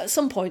 But at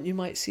some point you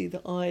might see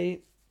that I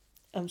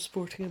am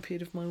sporting a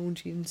pair of my own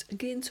jeans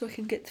again, so I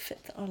can get the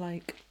fit that I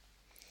like.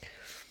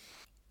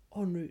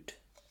 En route.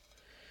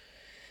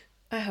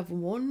 I have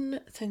one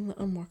thing that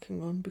I'm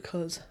working on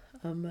because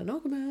I'm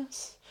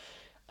monogamous,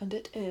 and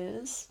it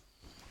is,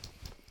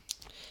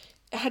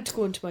 I had to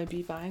go into my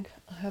bee bag.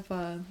 I have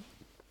a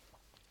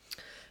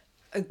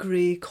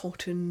grey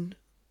cotton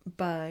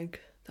bag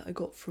that I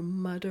got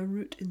from Madder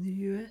Root in the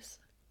US.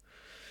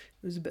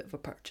 It was a bit of a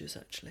purchase,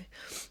 actually.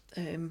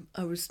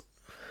 I was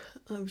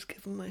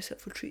giving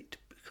myself a treat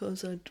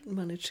because I'd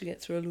managed to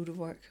get through a load of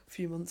work a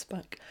few months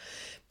back.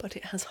 But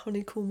it has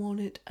honeycomb on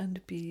it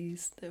and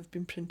bees that have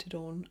been printed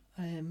on,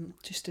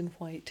 just in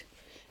white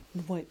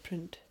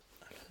print.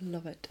 I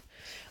love it.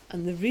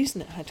 And the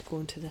reason it had to go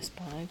into this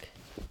bag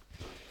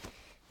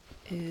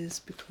is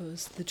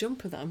because the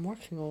jumper that I'm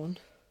working on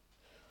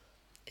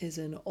is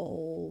in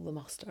all the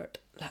mustard,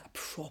 like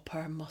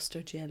proper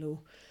mustard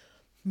yellow.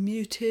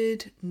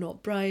 Muted,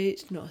 not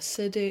bright, not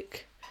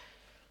acidic,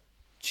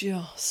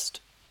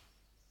 just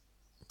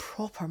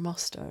proper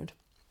mustard.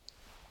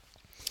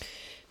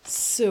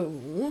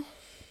 So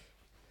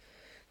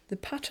the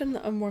pattern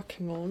that I'm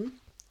working on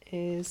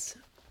is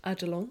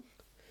Adelong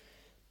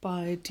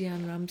by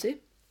Deanne Ramsey.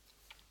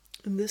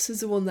 And this is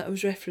the one that I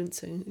was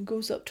referencing. It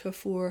goes up to a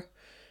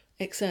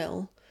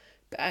 4XL,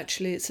 but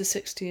actually it's a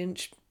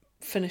 60-inch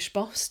finished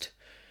bust.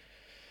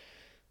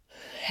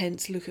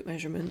 Hence look at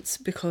measurements,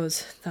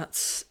 because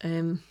that's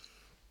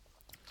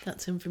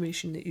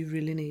information that you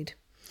really need.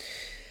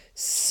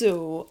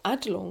 So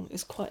Adelong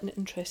is quite an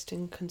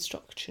interesting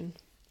construction.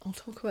 I'll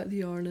talk about the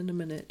yarn in a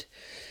minute.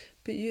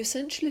 But you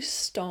essentially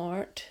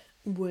start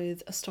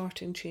with a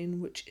starting chain,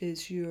 which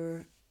is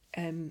your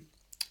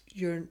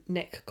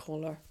neck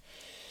collar.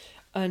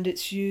 And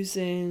it's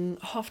using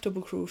half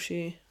double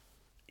crochet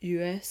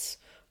US,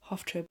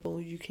 half treble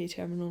UK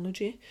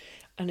terminology,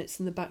 and it's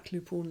in the back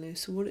loop only.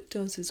 So what it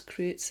does is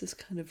creates this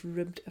kind of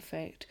ribbed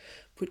effect,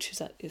 which is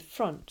at the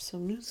front. So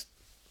I'm going to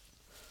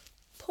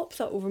pop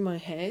that over my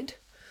head,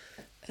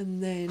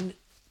 and then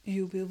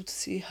you'll be able to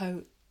see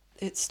how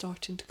it's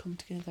starting to come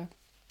together.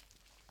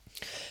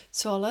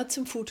 So I'll add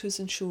some photos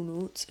and show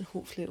notes, and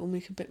hopefully it'll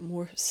make a bit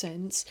more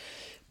sense.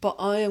 But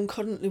I am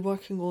currently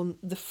working on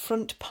the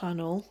front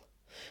panel,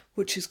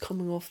 which is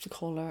coming off the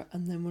collar,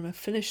 and then when I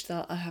finish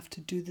that I have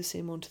to do the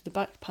same onto the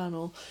back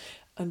panel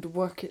and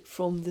work it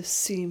from the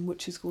seam,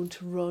 which is going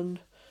to run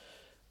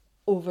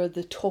over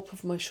the top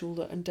of my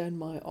shoulder and down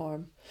my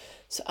arm.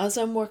 So as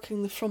I'm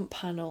working the front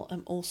panel,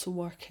 I'm also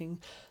working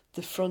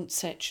the front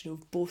section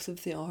of both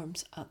of the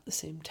arms at the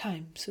same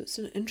time. So it's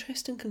an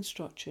interesting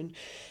construction,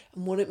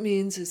 and what it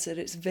means is that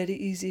it's very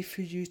easy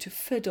for you to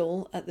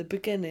fiddle at the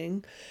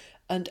beginning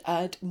and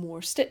add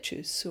more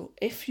stitches. So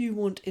if you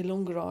want a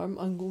longer arm,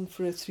 I'm going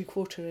for a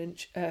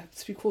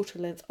 3/4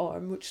 length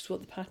arm, which is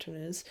what the pattern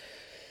is.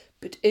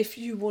 But if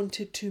you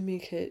wanted to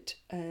make it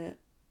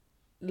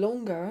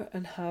longer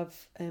and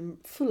have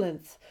full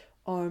length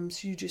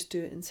arms, you just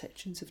do it in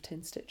sections of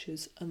 10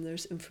 stitches, and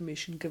there's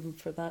information given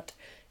for that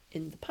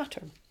in the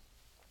pattern.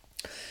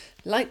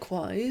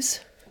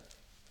 Likewise,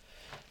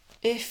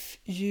 if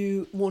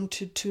you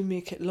wanted to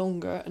make it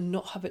longer and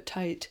not have it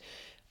tight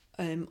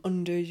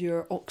under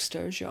your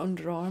oxters, your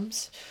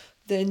underarms,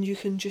 then you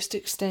can just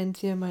extend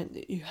the amount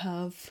that you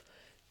have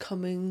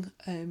coming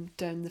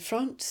down the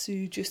front. So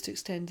you just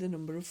extend the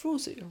number of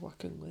rows that you're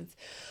working with.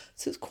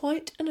 So it's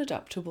quite an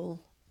adaptable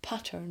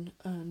pattern,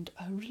 and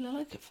I really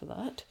like it for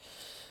that.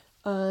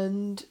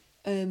 And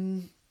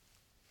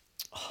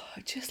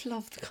I just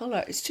love the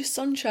colour. It's just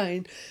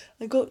sunshine.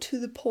 I got to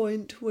the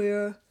point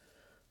where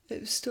it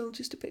was still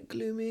just a bit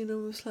gloomy, and I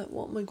was like,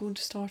 what am I going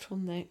to start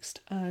on next?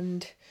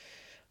 And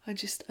I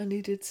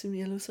needed some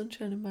yellow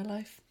sunshine in my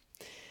life.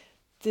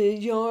 The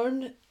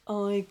yarn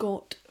I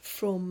got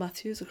from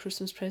Matthew as a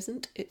Christmas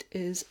present. It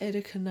is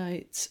Erica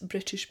Knight's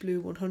British Blue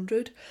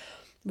 100,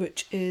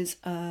 which is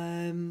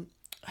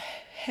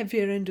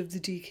heavier end of the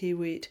DK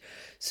weight.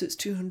 So it's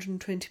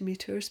 220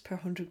 metres per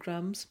 100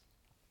 grams.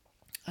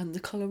 And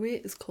the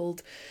colourway is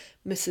called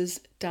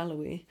Mrs.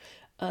 Dalloway.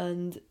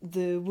 And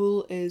the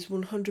wool is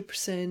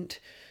 100%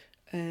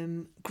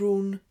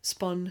 grown,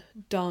 spun,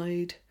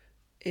 dyed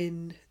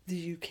in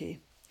the UK.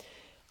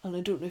 And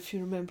I don't know if you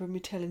remember me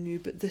telling you,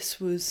 but this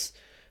was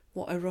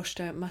what I rushed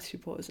out. Matthew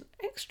bought as an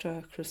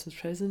extra Christmas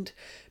present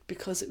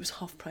because it was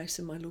half price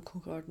in my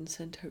local garden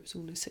centre. It was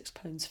only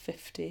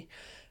 £6.50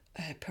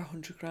 per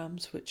 100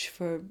 grams, which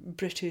for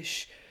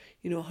British,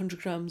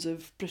 100 grams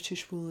of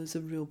British wool is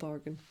a real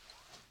bargain.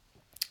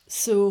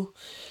 So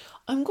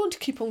I'm going to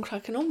keep on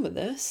cracking on with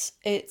this.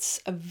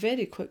 It's a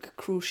very quick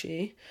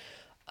crochet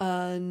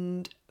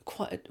and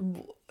quite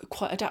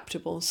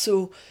adaptable.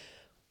 So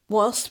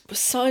whilst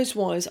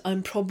size-wise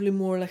I'm probably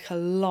more like a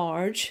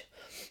large,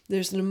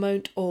 there's an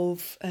amount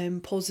of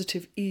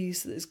positive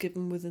ease that is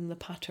given within the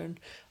pattern.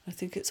 I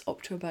think it's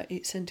up to about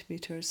 8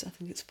 centimetres. I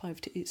think it's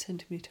 5 to 8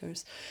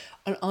 centimetres.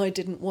 And I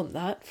didn't want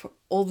that for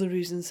all the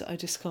reasons that I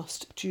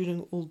discussed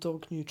during Old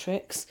Dog New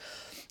Tricks.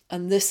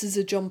 And this is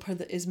a jumper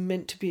that is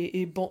meant to be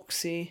a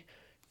boxy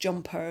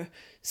jumper.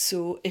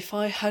 So if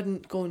I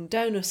hadn't gone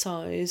down a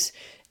size,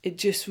 it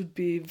just would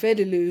be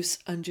very loose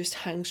and just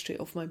hang straight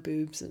off my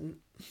boobs.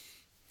 And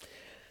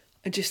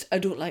I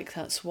don't like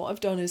that. So what I've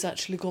done is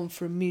actually gone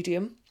for a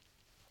medium.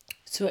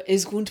 So it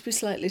is going to be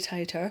slightly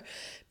tighter,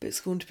 but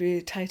it's going to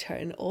be tighter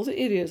in all the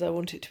areas I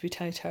want it to be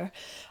tighter.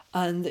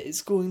 And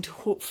it's going to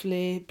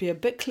hopefully be a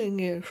bit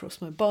clingy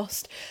across my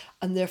bust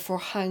and therefore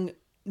hang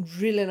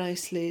really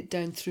nicely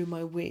down through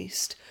my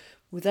waist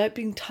without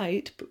being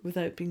tight but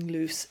without being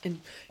loose, and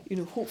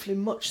hopefully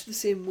much the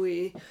same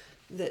way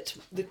that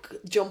the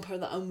jumper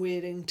that I'm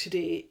wearing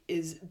today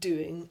is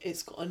doing.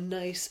 It's got a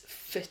nice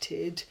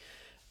fitted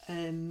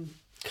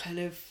kind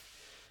of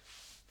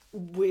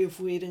way of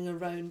wearing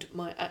around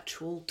my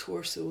actual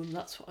torso, and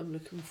that's what I'm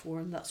looking for,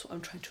 and that's what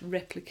I'm trying to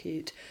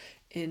replicate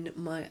in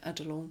my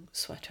Adelong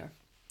sweater.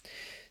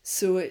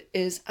 So it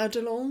is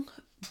Adelong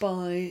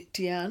by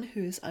Deanne,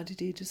 who is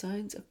Adidas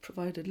Designs. I've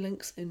provided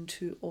links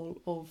into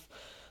all of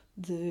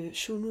the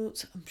show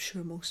notes. I'm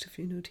sure most of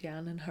you know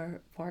Deanne and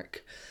her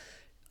work.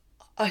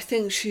 I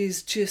think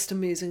she's just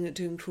amazing at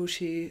doing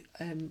crochet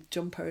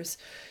jumpers.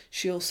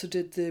 She also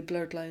did the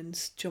Blurred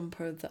Lines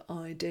jumper that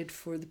I did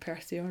for the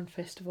Perth Yarn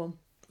Festival,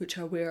 which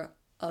I wear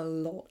a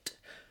lot.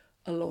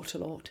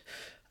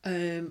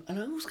 And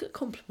I always get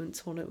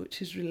compliments on it,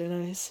 which is really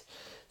nice.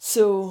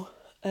 So,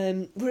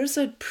 whereas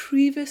I'd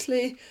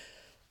previously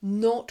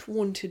not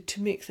wanted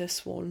to make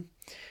this one,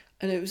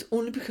 and it was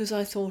only because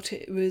I thought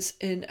it was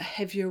in a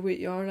heavier weight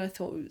yarn. I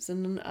thought it was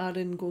in an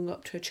add-in going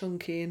up to a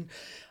chunky, and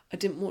I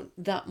didn't want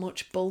that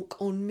much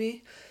bulk on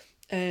me.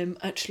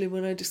 Actually,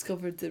 when I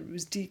discovered that it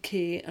was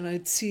DK, and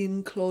I'd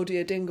seen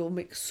Claudia Dingle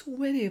make so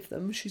many of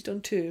them, she's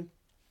done 2.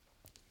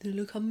 They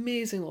look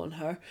amazing on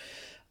her.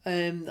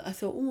 I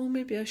thought, oh, well,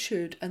 maybe I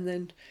should. And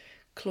then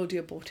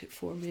Claudia bought it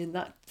for me, and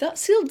that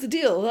sealed the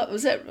deal. That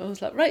was it. I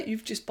was like, right,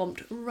 you've just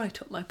bumped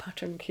right up my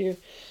pattern queue.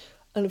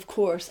 And of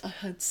course, I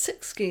had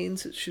 6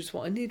 skeins, which is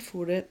what I need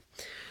for it,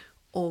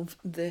 of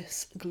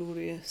this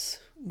glorious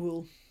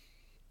wool.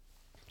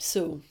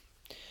 So,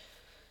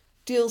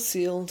 deal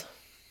sealed.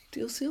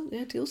 Deal sealed?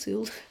 Yeah, deal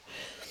sealed.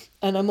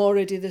 And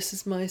this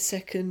is my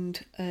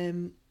second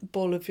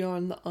ball of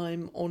yarn that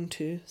I'm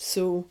onto.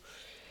 So,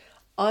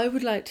 I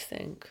would like to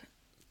think,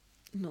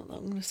 not that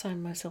I'm going to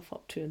sign myself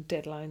up to a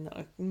deadline that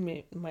I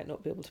might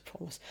not be able to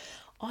promise.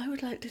 I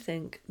would like to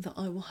think that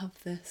I will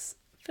have this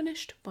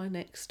finished by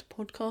next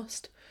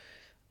podcast,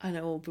 and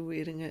I will be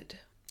wearing it.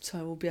 So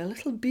I will be a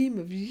little beam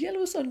of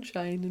yellow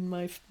sunshine in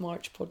my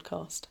March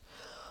podcast.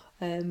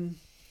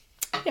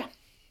 Yeah.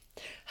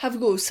 Have a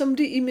go.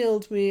 Somebody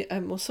emailed me,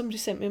 somebody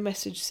sent me a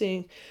message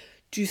saying,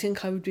 do you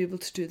think I would be able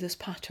to do this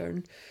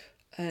pattern?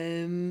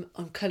 I'm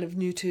kind of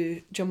new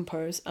to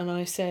jumpers, and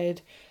I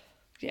said,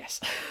 yes.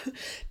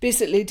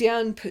 Basically,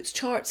 Deanne puts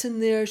charts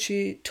in there,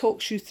 she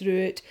talks you through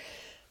it,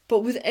 but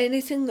with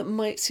anything that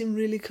might seem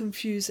really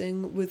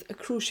confusing with a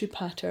crochet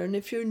pattern,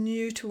 if you're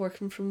new to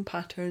working from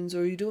patterns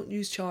or you don't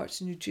use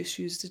charts and you just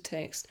use the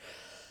text,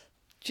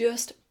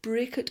 just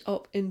break it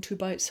up into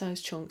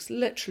bite-sized chunks.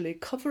 Literally,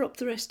 cover up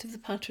the rest of the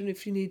pattern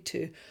if you need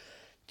to.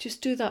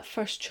 Just do that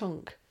first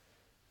chunk,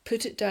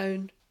 put it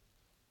down,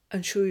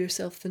 and show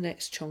yourself the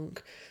next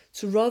chunk.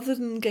 So rather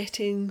than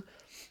getting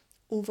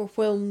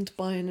overwhelmed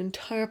by an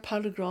entire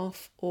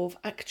paragraph of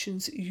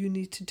actions that you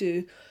need to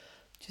do,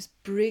 just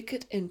break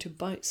it into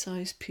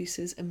bite-sized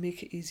pieces and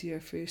make it easier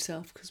for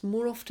yourself, because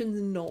more often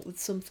than not with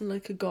something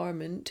like a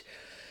garment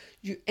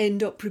you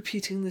end up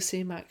repeating the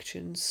same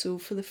actions. So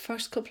for the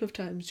first couple of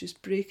times,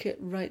 just break it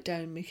right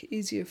down, make it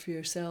easier for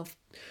yourself.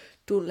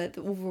 Don't let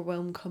the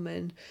overwhelm come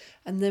in,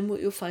 and then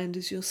what you'll find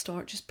is you'll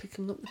start just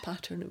picking up the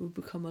pattern. It will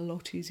become a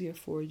lot easier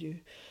for you.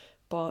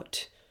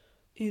 But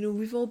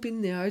we've all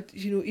been there.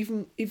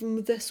 Even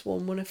with this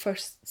one, when I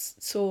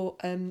first saw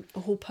a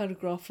whole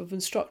paragraph of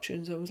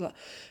instructions, I was like,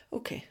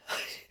 okay,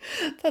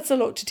 that's a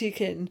lot to take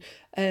in.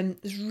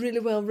 It's really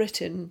well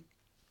written.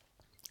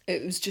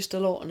 It was just a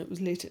lot, and it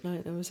was late at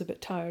night, and I was a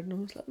bit tired, and I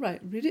was like,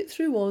 right, read it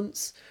through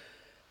once,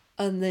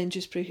 and then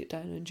just break it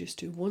down and just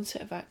do one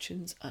set of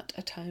actions at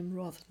a time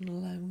rather than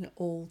allowing it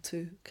all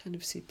to kind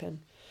of seep in.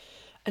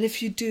 And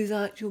if you do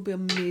that, you'll be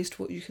amazed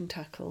what you can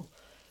tackle.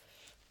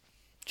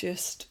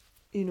 Just,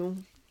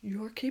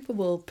 you're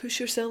capable. Push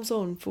yourselves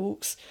on,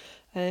 folks.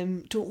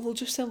 Don't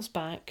hold yourselves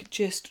back.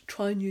 Just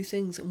try new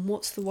things. And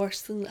what's the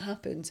worst thing that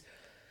happens?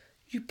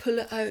 You pull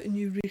it out and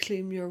you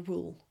reclaim your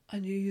wool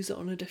and you use it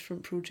on a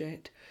different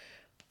project.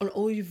 And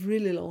all you've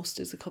really lost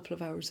is a couple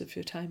of hours of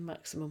your time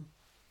maximum.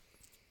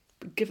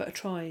 But give it a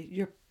try.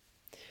 You're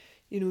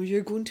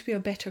going to be a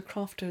better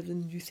crafter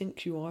than you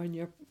think you are, and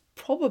you're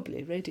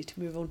probably ready to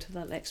move on to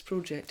that next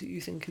project that you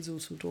think is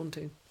also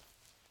daunting.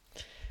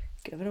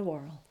 Give it a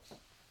whirl.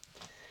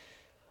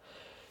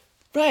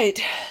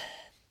 Right,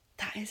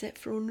 that is it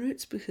for En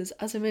Routes, because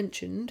as I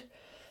mentioned,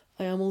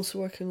 I am also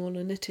working on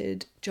a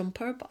knitted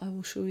jumper, but I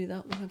will show you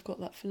that when I've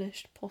got that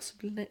finished,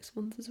 possibly next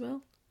month as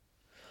well.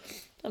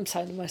 I'm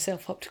signing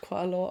myself up to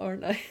quite a lot,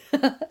 aren't I?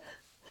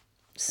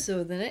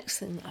 So the next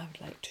thing that I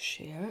would like to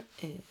share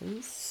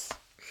is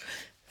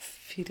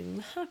feeding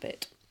the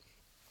habit.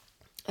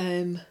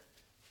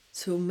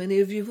 So many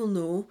of you will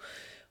know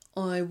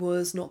I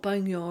was not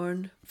buying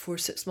yarn for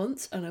 6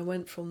 months, and I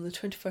went from the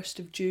 21st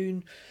of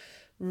June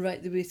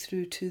right the way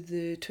through to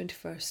the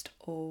 21st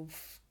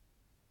of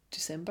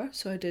December.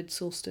 So I did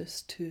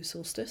solstice to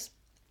solstice.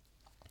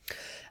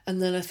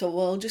 And then I thought,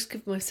 well, I'll just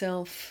give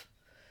myself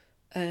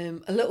a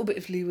little bit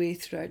of leeway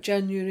throughout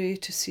January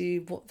to see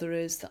what there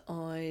is that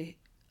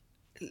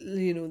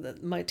that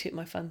might take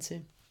my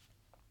fancy.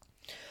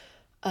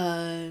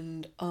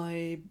 And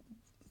I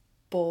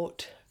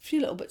bought a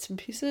few little bits and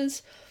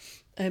pieces,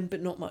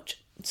 but not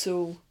much.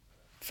 So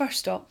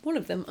first up, one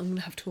of them I'm going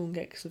to have to go and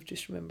get because I've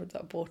just remembered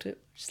that I bought it,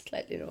 which is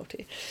slightly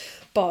naughty.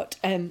 But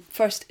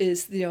first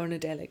is the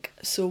Yarnadelic.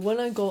 So when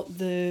I got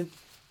the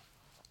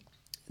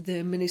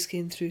mini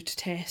skein through to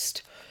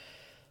test,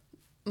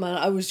 man,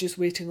 I was just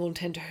waiting on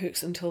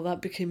tenterhooks until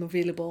that became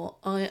available.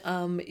 I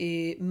am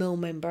a mill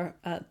member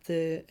at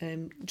the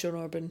John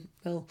Arbon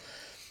Mill,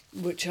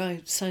 which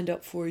I signed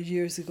up for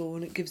years ago,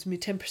 and it gives me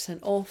 10%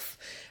 off,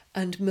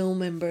 and mill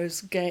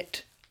members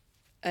get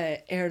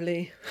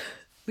early,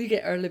 we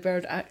get early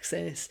bird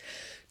access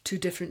to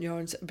different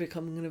yarns that are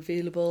becoming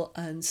available,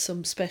 and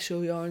some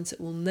special yarns that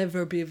will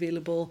never be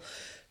available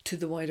to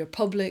the wider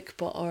public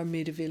but are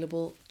made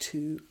available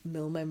to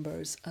mill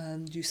members,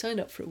 and you sign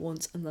up for it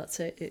once and that's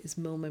it. It is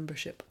mill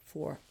membership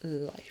for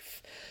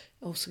life.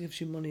 It also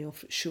gives you money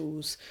off at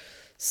shows.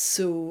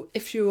 So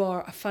if you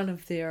are a fan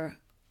of their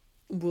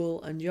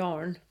wool and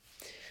yarn,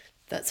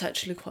 that's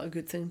actually quite a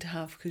good thing to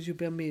have, because you'll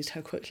be amazed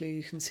how quickly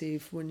you can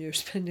save when you're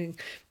saving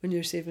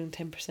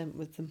 10%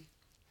 with them.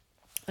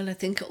 And I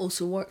think it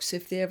also works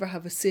if they ever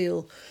have a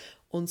sale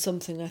on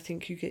something. I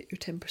think you get your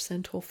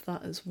 10% off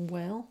that as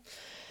well.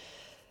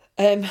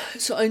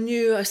 So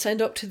I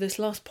signed up to this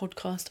last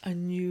podcast. I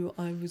knew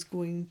I was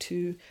going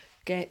to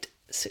get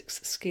 6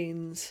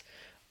 skeins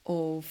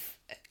of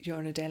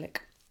Yarnadelic.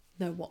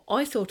 Now, what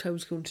I thought I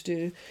was going to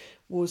do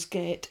was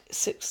get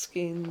 6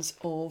 skeins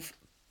of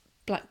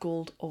Black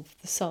Gold of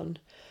the Sun.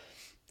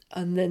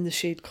 And then the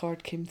shade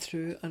card came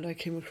through and I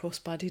came across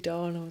Baddie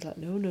Da and I was like,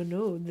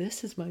 no,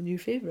 this is my new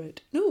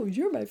favourite. No,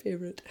 you're my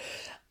favourite.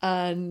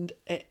 And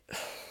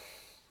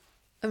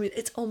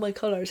it's all my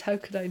colours. How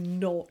could I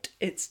not?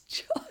 It's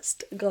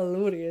just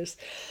glorious.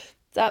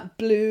 That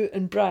blue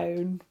and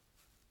brown,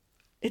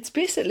 it's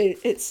basically,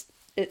 it's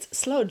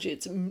sludge.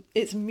 It's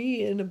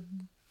me in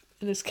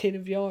a skein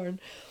of yarn.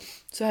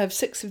 So I have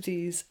 6 of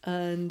these,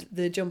 and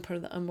the jumper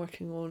that I'm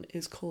working on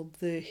is called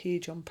the Hay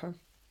Jumper.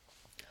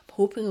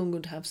 Hoping I'm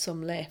going to have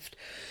some left,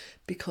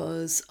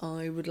 because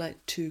I would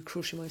like to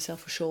crochet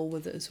myself a shawl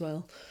with it as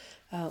well,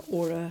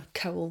 or a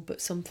cowl,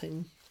 but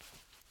something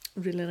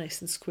really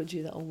nice and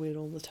squidgy that I'll wear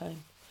all the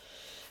time.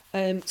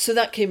 So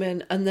that came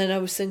in, and then I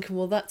was thinking,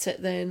 well, that's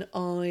it then.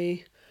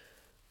 I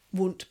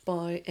won't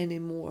buy any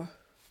more,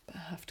 but I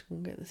have to go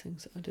and get the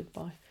things that I did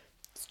buy.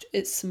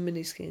 It's some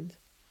mini skeins.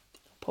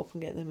 I'll pop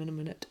and get them in a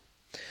minute.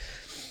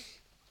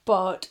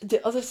 But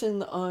the other thing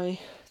that I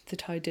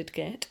did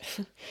get,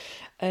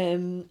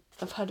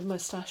 I've had in my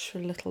stash for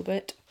a little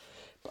bit,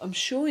 but I'm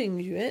showing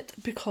you it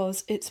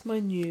because it's my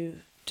new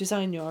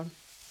design yarn.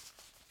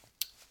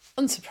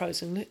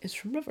 Unsurprisingly, it's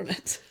from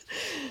Riverknits.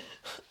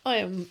 I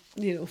am,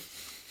 you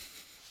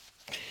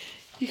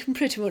can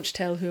pretty much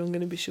tell who I'm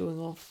going to be showing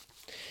off.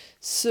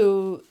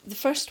 So the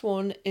first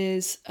one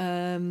is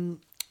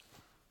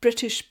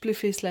British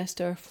Blueface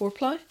Leicester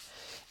 4-ply.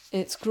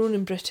 It's grown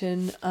in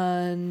Britain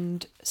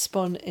and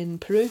spun in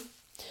Peru.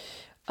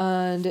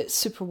 And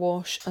it's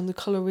superwash, and the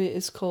colourway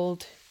is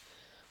called,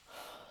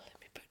 let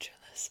me butcher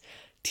this,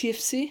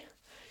 TFC,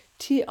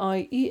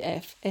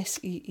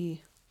 Tiefsee.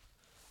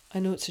 I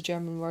know it's a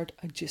German word,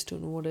 I just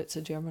don't know what it's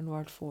a German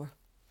word for.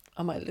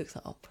 I might look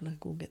that up when I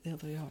go and get the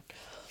other yarn.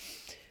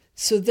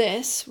 So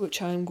this,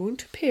 which I'm going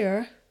to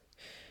pair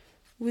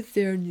with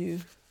their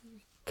new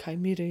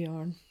Chimera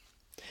yarn,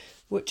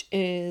 which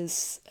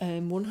is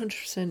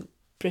 100%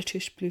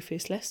 British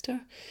Blueface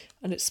Leicester,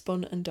 and it's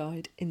spun and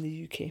dyed in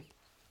the UK.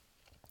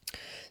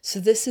 So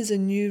this is a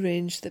new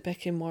range that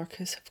Becky and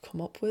Marcus have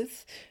come up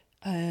with.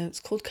 It's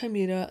called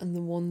Chimera, and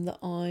the one that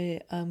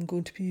I am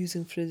going to be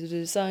using for the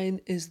design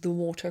is the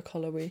water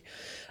colourway.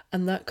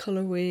 And that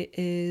colourway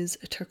is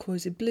a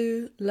turquoisey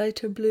blue,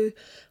 lighter blue,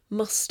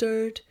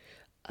 mustard,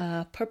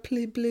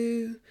 purpley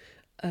blue,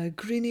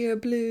 greenier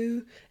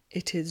blue.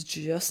 It is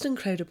just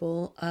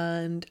incredible,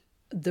 and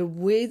the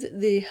way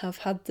that they have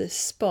had this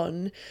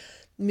spun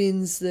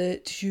means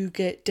that you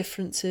get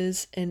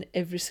differences in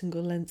every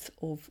single length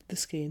of the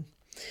skein.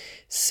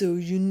 So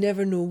you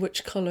never know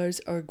which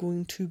colours are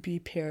going to be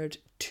paired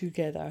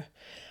together.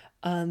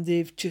 And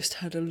they've just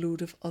had a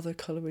load of other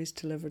colourways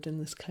delivered in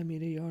this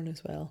Chimera yarn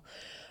as well.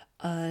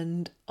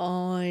 And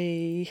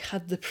I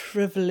had the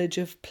privilege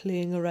of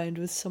playing around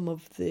with some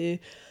of the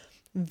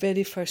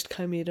very first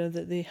Chimera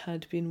that they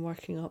had been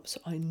working up, so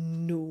I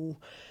know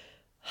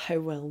how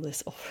well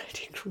this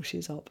already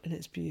crochets up, and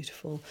it's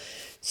beautiful.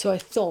 So I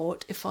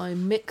thought if I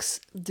mix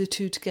the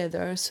two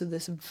together, so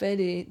this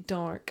very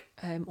dark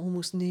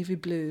almost navy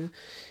blue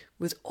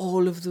with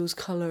all of those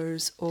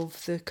colours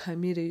of the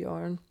Chimera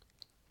yarn,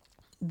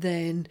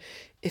 then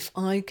if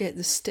I get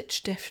the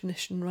stitch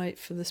definition right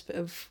for this bit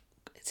of,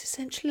 it's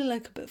essentially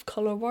like a bit of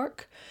colour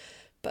work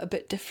but a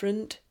bit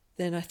different,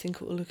 then I think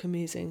it will look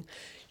amazing.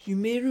 You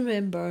may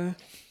remember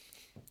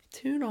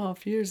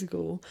 2.5 years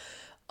ago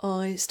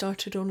I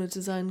started on a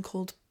design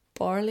called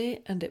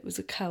Barley, and it was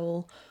a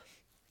cowl.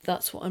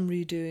 That's what I'm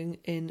redoing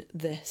in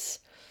this.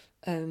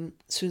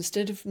 So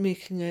instead of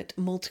making it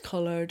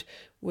multicoloured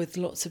with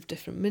lots of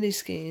different mini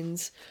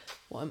skeins,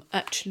 what I'm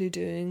actually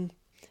doing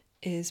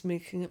is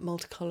making it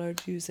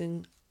multicoloured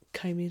using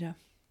Chimera.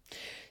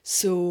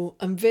 So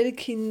I'm very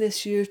keen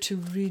this year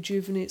to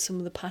rejuvenate some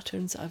of the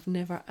patterns I've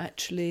never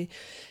actually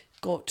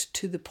got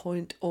to the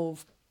point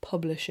of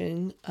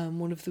publishing.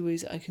 One of the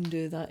ways that I can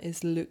do that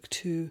is look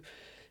to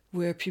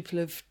where people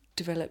have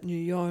developed new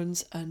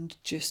yarns and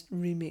just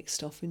remake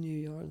stuff in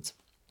new yarns.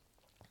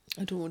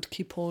 I don't want to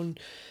keep on,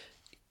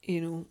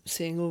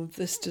 saying, oh,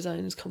 this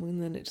design is coming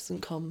and then it doesn't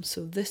come.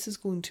 So this is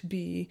going to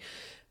be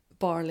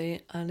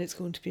barley, and it's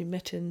going to be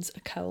mittens,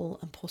 a cowl,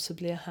 and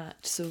possibly a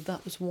hat. So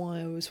that was why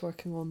I was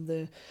working on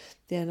the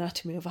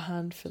anatomy of a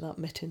hand for that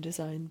mitten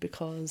design,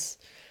 because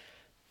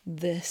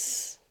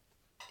this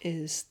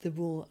is the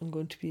wool I'm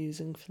going to be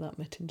using for that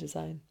mitten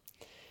design.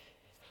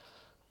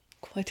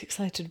 Quite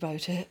excited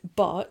about it,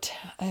 but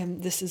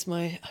this is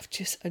I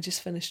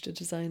just finished a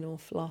design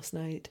off last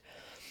night,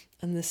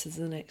 and this is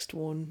the next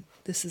one.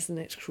 This is the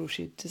next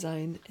crochet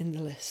design in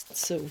the list.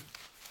 So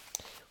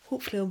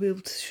hopefully I'll be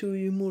able to show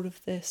you more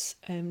of this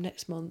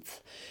next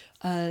month,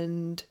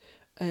 and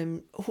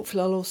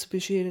hopefully I'll also be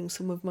sharing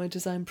some of my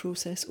design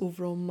process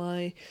over on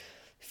my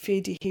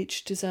Fady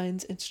H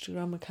Designs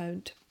Instagram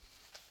account.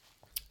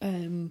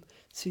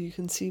 So you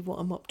can see what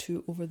I'm up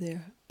to over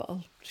there, but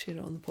I'll share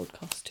it on the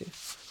podcast too.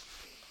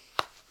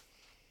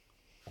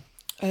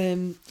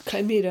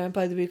 Chimera,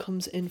 by the way,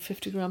 comes in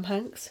 50-gram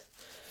hanks,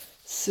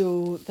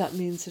 so that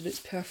means that it's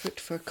perfect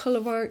for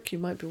colour work. You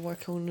might be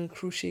working on a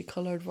crochet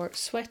coloured work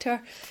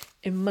sweater.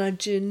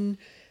 Imagine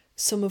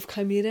some of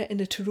Chimera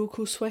in a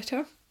Taroko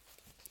sweater.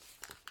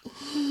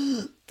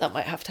 That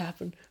might have to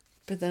happen,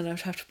 but then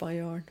I'd have to buy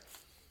yarn.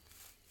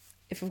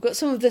 If I've got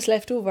some of this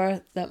left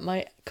over, that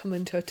might come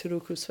into a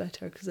Taroko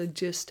sweater, because I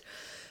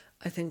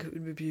think it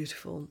would be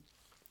beautiful,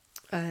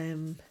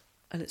 and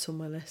it's on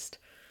my list.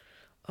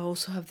 I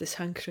also have this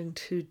hankering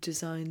to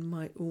design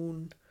my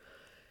own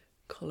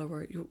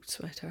colourwork yoke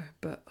sweater,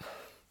 but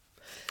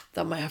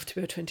that might have to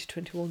be a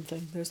 2021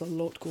 thing. There's a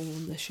lot going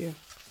on this year.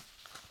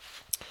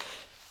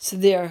 So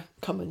they're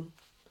coming.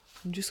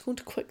 I'm just going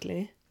to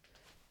quickly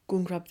go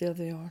and grab the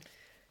other yarn.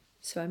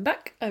 So I'm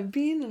back. I've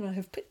been and I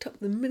have picked up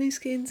the mini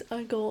skeins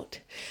I got.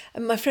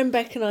 And my friend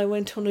Beck and I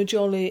went on a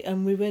jolly,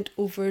 and we went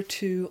over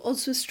to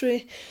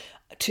Oswestry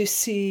to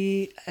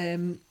see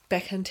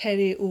Beck and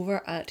Terry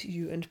over at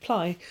You and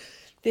Ply.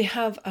 They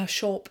have a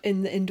shop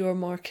in the indoor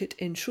market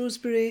in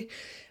Shrewsbury,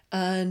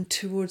 and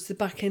towards the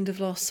back end of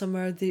last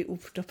summer they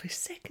opened up a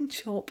second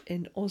shop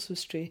in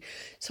Oswestry.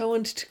 So I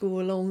wanted to go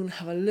along and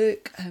have a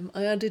look.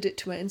 I added it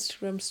to my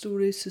Instagram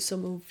story, so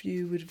some of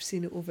you would have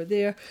seen it over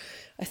there.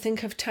 I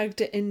think I've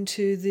tagged it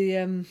into the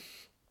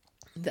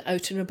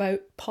out and about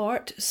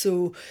part,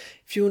 so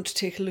if you want to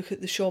take a look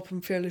at the shop,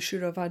 I'm fairly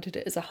sure I've added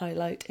it as a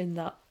highlight in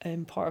that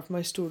part of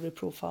my story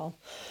profile.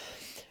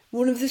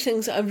 One of the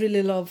things that I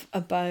really love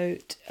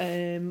about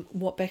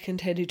what Beck and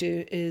Teddy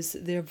do is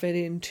they're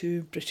very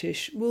into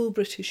British wool,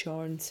 British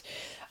yarns,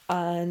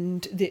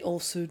 and they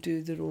also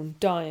do their own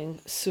dyeing.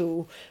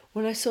 So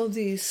when I saw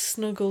these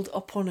snuggled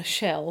up on a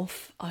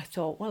shelf, I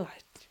thought, well, I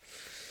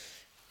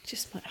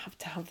just might have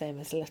to have them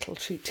as a little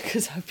treat,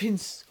 because I've been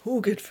so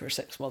good for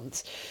 6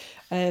 months.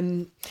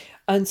 And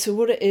so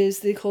what it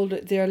is, they called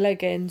it their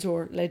leg ends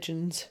or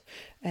legends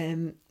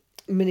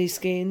mini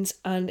skeins,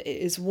 and it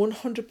is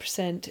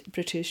 100%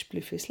 British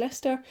Blueface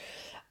Leicester,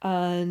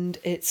 and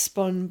it's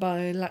spun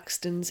by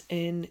Laxton's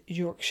in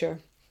Yorkshire.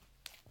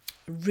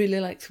 I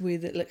really like the way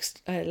that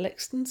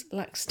Laxton's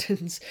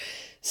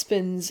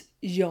spins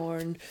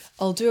yarn.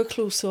 I'll do a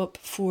close-up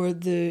for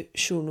the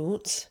show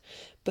notes,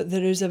 but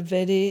there is a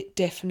very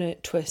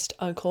definite twist.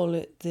 I call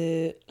it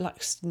the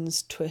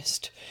Laxton's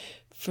twist,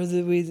 for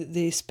the way that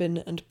they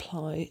spin and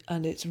ply,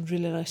 and it's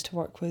really nice to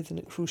work with, and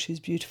it crochets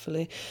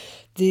beautifully.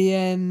 The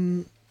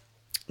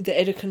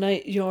Erica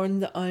Knight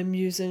yarn that I'm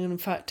using, and in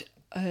fact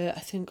I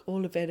think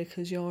all of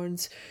Erica's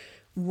yarns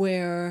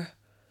were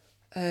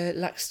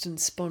Laxton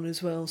spun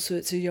as well, so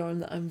it's a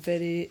yarn that I'm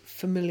very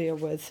familiar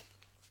with.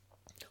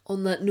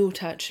 On that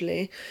note,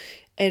 actually,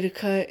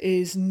 Erica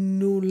is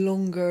no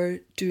longer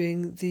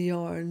doing the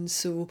yarn,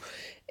 so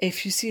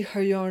if you see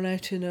her yarn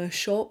out in a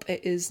shop,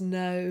 it is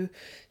now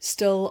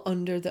still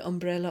under the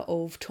umbrella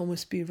of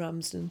Thomas B.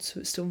 Ramsden,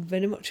 so it's still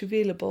very much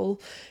available,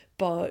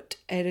 but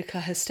Erica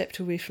has stepped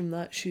away from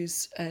that.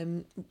 She's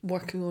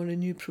working on a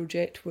new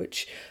project,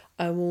 which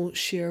I will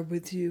share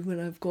with you when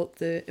I've got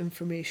the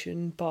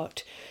information,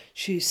 but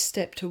she's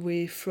stepped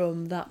away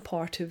from that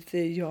part of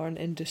the yarn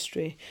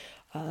industry,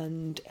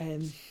 and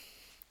I'm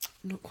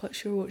not quite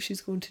sure what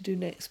she's going to do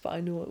next, but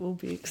I know it will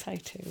be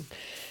exciting.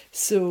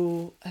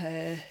 So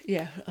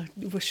yeah, I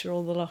wish her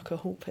all the luck. I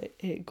hope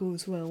it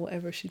goes well,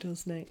 whatever she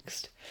does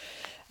next.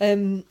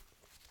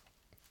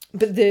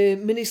 But the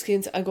mini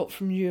skeins I got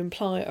from You and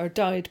Ply are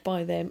dyed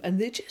by them, and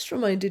they just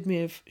reminded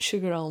me of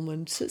Sugar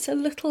Almond. So it's a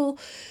little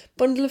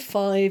bundle of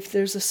 5.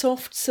 There's a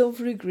soft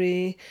silvery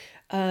grey,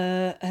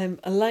 a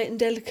light and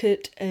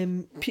delicate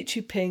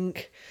peachy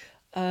pink,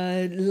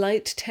 a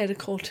light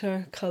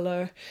terracotta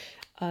colour,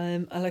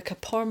 I like a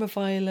Parma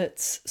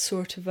Violets,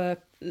 sort of a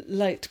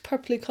light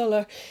purpley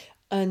colour,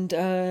 and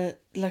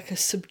like a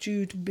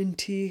subdued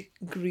minty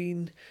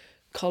green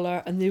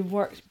colour, and they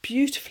worked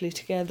beautifully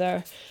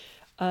together,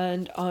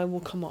 and I will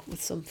come up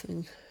with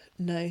something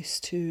nice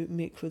to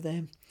make with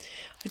them.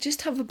 I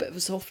just have a bit of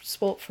a soft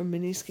spot for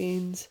mini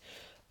skeins.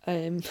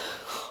 I've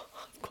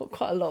got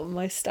quite a lot in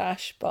my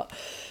stash, but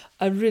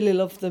I really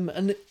love them,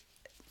 and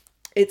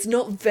it's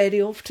not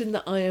very often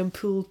that I am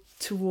pulled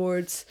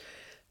towards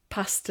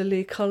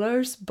pastel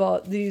colours,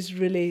 but these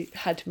really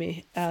had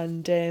me,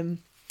 and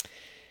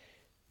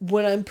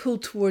when I'm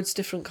pulled towards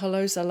different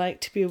colours, I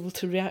like to be able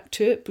to react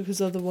to it, because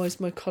otherwise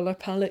my colour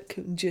palette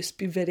can just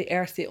be very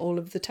earthy all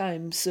of the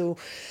time. So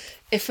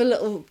if a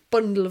little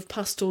bundle of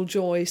Pastel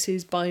Joy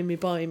says buy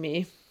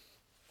me,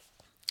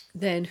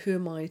 then who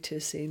am I to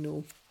say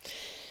no?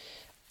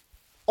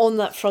 On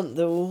that front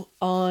though,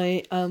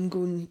 I am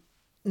going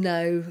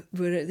now,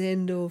 we're at the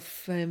end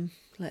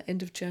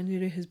of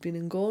January has been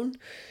and gone.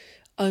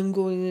 I'm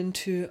going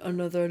into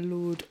another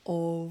load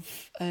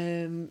of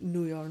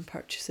no yarn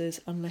purchases,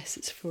 unless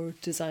it's for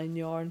design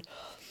yarn.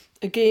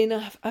 Again,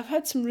 I've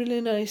had some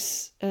really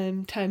nice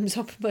times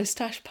up in my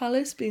stash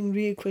palace, being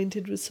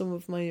reacquainted with some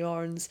of my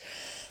yarns,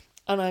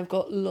 and I've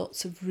got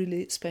lots of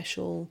really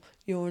special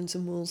yarns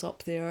and wools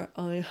up there.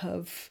 I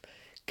have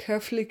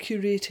carefully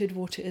curated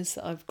what it is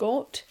that I've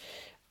got,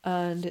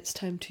 and it's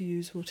time to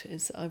use what it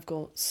is that I've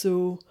got.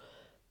 So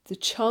the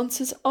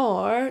chances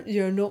are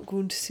you're not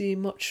going to see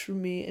much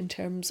from me in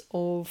terms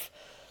of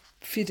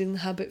feeding the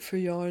habit for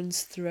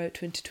yarns throughout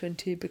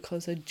 2020,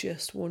 because I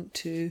just want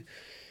to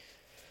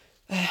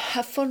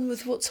have fun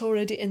with what's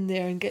already in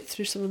there and get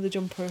through some of the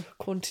jumper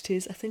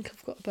quantities. I think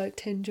I've got about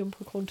 10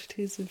 jumper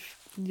quantities of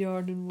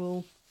yarn and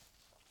wool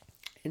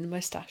in my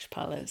stash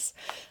palace,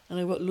 and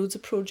I've got loads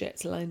of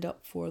projects lined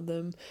up for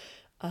them,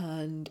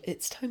 and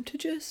it's time to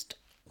just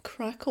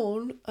crack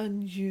on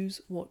and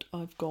use what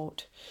I've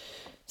got.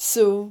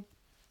 So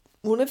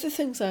one of the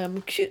things I am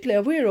acutely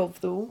aware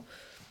of though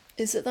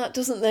is that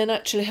doesn't then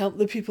actually help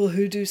the people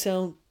who do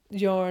sell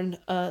yarn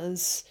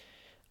as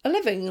a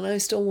living, and I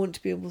still want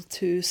to be able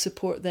to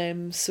support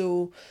them.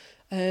 So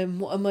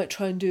what I might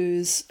try and do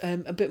is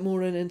a bit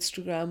more on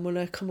Instagram, when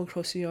I come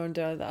across a yarn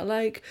dye that I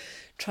like,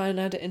 try and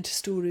add it into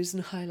stories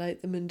and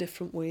highlight them in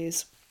different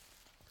ways.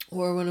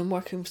 Or when I'm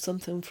working with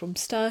something from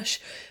Stash,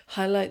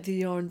 highlight the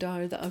yarn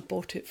dye that I've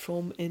bought it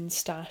from in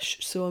Stash.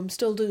 So I'm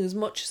still doing as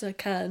much as I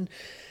can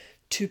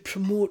to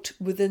promote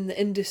within the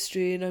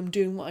industry, and I'm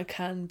doing what I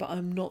can, but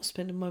I'm not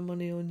spending my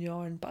money on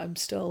yarn, but I'm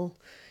still,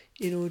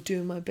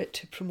 doing my bit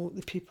to promote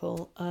the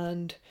people,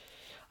 and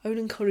I would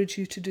encourage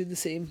you to do the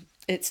same.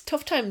 It's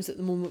tough times at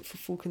the moment for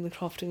folk in the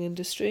crafting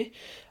industry,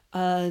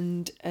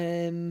 and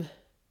some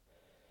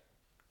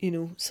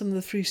of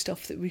the free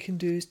stuff that we can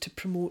do is to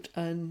promote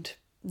and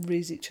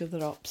raise each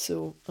other up.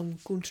 So I'm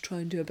going to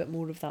try and do a bit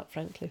more of that,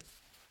 frankly.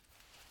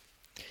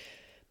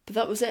 But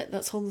that was it.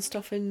 That's all the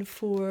stuff in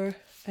for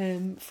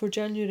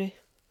January.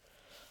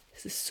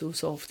 This is so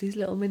soft. These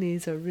little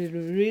minis are really,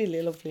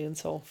 really lovely and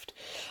soft.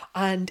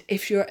 And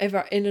if you're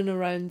ever in and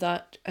around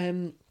that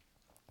kind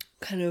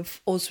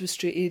of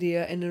Oswestry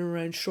area, in and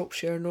around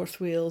Shropshire, North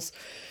Wales,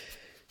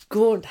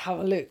 go and have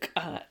a look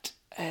at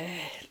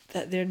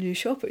their new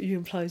shop, at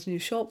Ewan Plough's new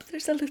shop.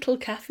 There's a little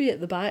cafe at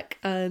the back,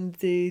 and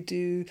they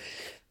do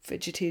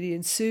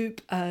vegetarian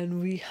soup,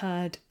 and we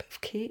had a bit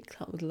of cake,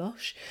 that was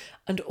lush,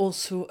 and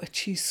also a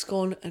cheese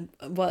scone, and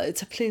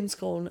it's a plain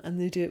scone,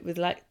 and they do it with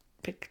like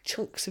big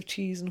chunks of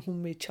cheese and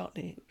homemade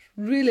chutney.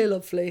 Really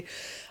lovely,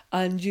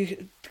 and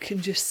you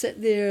can just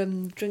sit there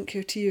and drink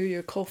your tea or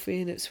your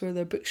coffee, and it's where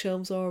their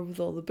bookshelves are with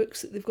all the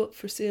books that they've got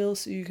for sale,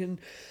 so you can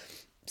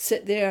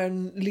sit there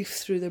and leaf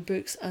through their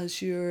books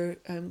as you're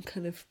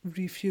kind of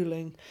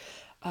refueling.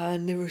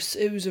 And it was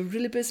a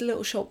really busy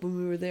little shop when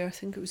we were there. I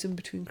think it was in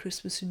between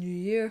Christmas and New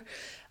Year,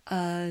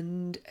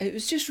 and it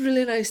was just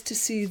really nice to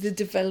see the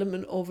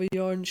development of a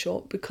yarn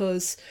shop,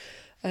 because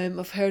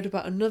I've heard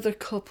about another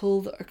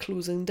couple that are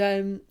closing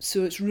down,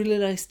 so it's really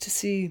nice to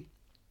see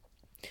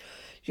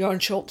yarn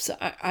shops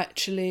that are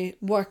actually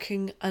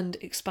working and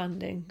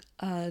expanding.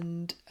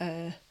 And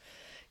go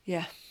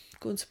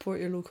and support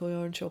your local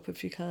yarn shop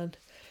if you can.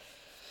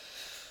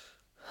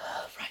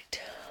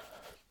 Right,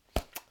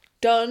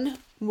 done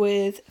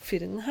with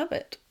feeding the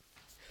habit.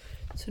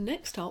 So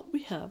next up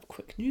we have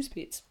quick news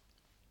beats.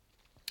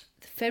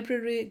 The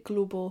February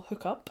global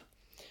hookup.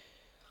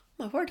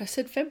 My word, I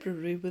said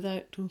February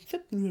without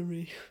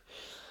February.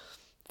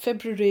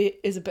 February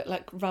is a bit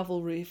like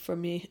Ravelry for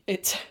me.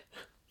 It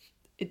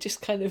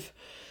just kind of,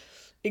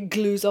 it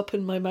glues up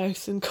in my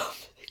mouth and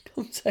it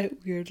comes out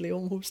weirdly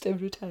almost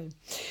every time.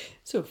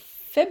 So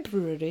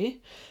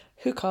February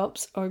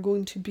hookups are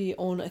going to be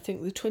on, I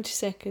think, the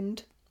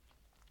 22nd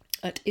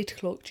at 8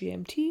 o'clock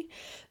GMT.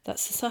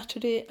 That's the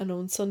Saturday, and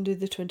on Sunday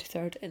the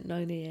 23rd at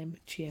 9 AM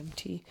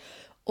GMT.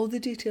 All the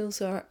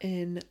details are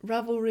in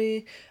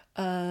Ravelry,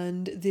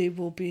 and they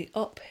will be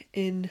up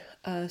in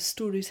a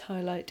stories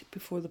highlight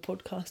before the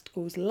podcast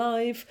goes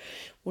live.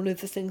 One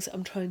of the things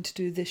I'm trying to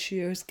do this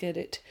year is get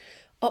it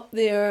up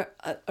there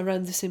at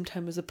around the same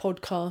time as the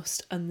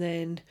podcast, and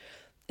then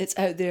it's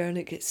out there and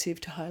it gets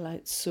saved to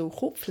highlights. So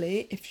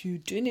hopefully, if you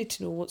do need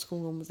to know what's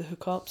going on with the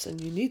hookups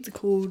and you need the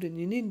code and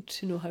you need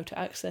to know how to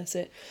access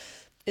it,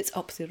 it's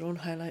up there on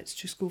highlights.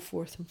 Just go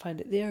forth and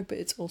find it there. But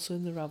it's also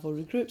in the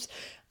Ravelry groups,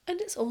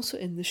 and it's also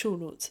in the show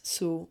notes.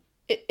 So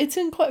it's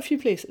in quite a few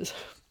places.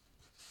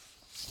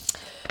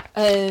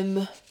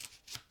 The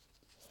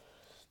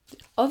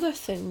other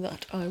thing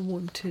that I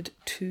wanted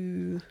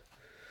to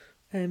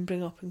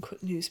bring up in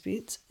quick news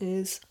beats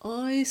is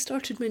I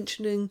started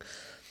mentioning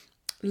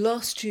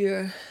last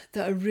year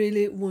that I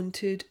really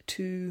wanted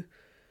to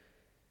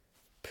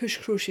push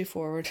crochet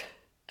forward.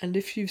 And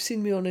if you've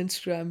seen me on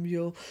Instagram,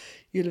 you'll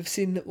have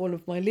seen that one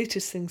of my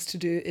latest things to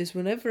do is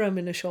whenever I'm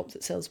in a shop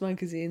that sells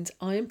magazines,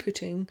 I am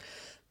putting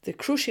the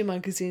crochet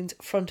magazines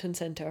front and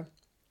centre.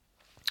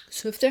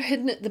 So if they're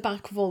hidden at the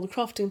back of all the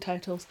crafting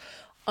titles,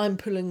 I'm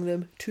pulling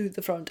them to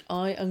the front.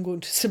 I am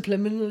going to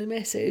subliminally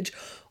message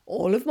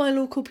all of my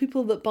local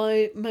people that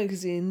buy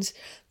magazines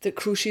that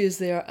crochet is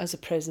there as a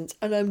presence,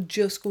 and I'm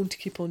just going to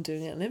keep on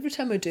doing it. And every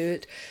time I do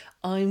it,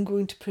 I'm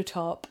going to put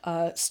up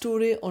a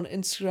story on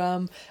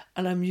Instagram,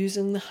 and I'm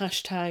using the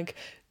hashtag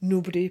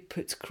nobody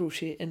puts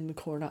crochet in the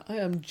corner. I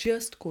am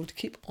just going to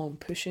keep on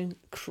pushing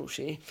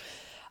crochet.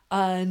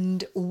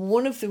 And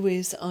one of the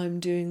ways that I'm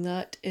doing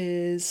that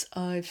is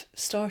I've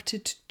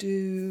started to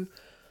do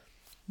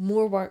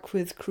more work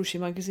with crochet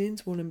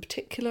magazines, one in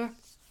particular,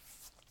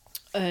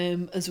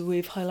 as a way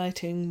of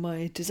highlighting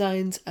my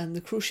designs and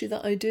the crochet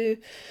that I do.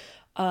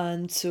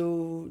 And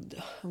so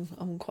I'm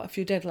on quite a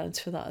few deadlines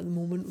for that at the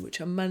moment, which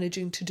I'm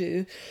managing to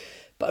do.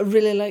 But I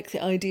really like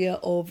the idea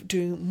of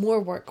doing more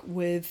work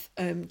with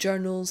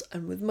journals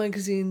and with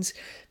magazines,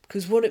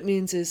 because what it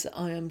means is that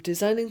I am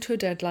designing to a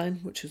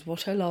deadline, which is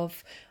what I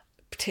love,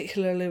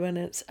 particularly when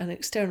it's an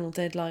external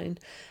deadline.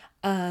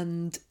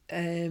 And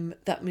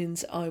that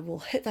means I will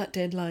hit that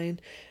deadline,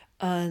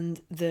 and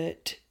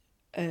that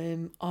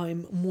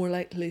I'm more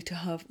likely to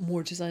have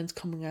more designs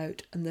coming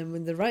out. And then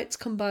when the rights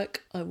come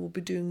back, I will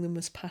be doing them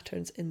as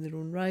patterns in their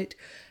own right,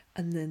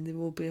 and then they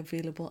will be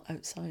available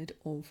outside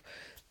of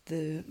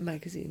the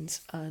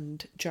magazines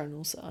and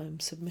journals that I'm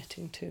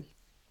submitting to.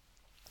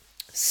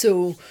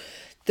 So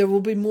there will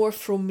be more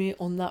from me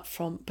on that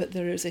front, but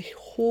there is a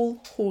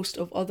whole host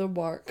of other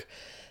work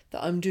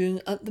that I'm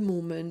doing at the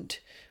moment,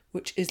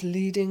 which is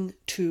leading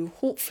to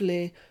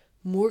hopefully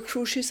more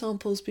crochet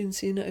samples being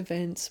seen at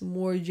events,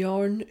 more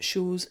yarn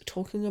shows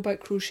talking about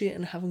crochet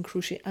and having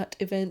crochet at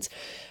events,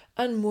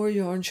 and more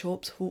yarn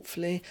shops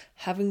hopefully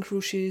having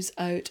crochets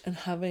out and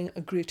having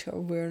a greater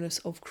awareness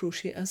of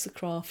crochet as a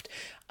craft,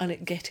 and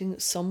it getting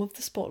some of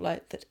the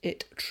spotlight that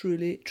it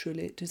truly,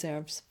 truly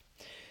deserves.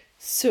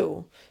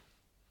 So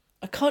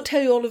I can't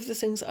tell you all of the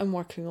things I'm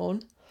working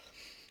on,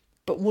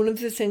 but one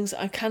of the things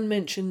I can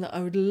mention that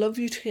I would love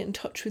you to get in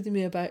touch with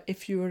me about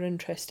if you are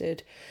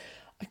interested,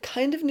 I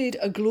kind of need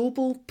a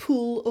global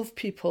pool of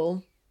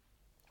people,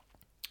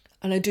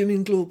 and I do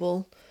mean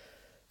global,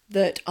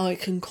 that I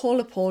can call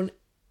upon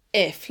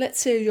if, let's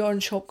say, a yarn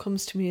shop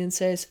comes to me and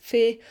says,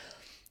 Faye,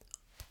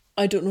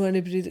 I don't know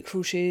anybody that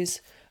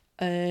crochets,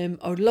 I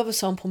would love a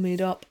sample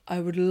made up,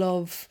 I would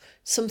love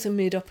something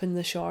made up in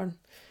this yarn.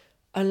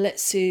 And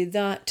let's say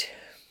that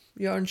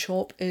yarn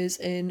shop is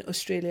in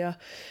Australia.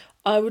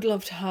 I would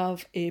love to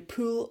have a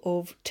pool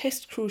of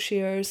test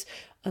crocheters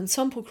and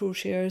sample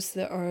crocheters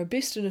that are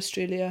based in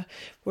Australia,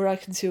 where I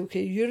can say,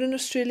 okay, you're in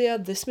Australia,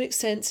 this makes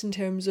sense in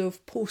terms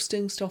of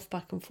posting stuff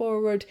back and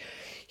forward.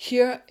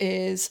 Here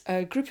is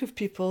a group of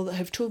people that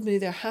have told me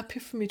they're happy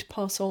for me to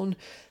pass on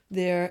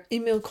their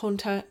email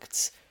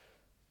contacts.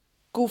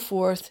 Go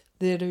forth,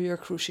 there are your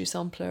crochet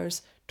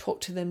samplers,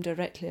 talk to them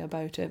directly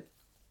about it.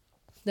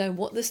 Now,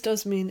 what this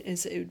does mean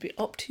is it would be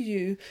up to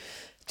you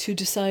to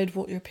decide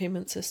what your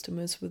payment system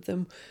is with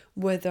them,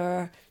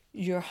 whether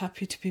you're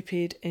happy to be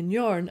paid in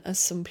yarn, as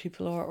some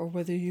people are, or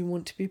whether you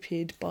want to be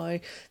paid by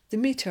the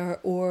metre,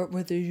 or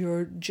whether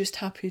you're just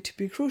happy to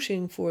be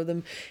crocheting for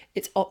them.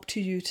 It's up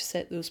to you to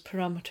set those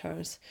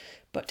parameters.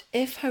 But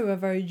if,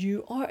 however,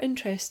 you are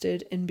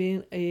interested in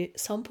being a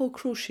sample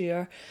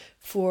crocheter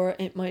for,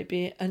 it might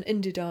be an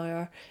indie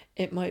dyer,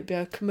 it might be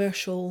a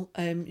commercial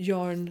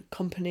yarn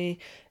company,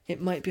 it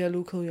might be a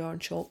local yarn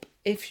shop.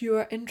 If you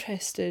are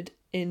interested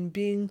in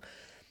being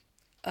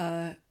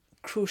a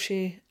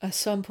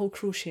sample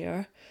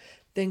crocheter,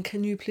 then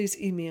can you please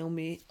email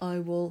me? I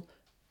will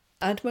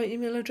add my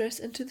email address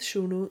into the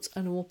show notes,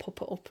 and I will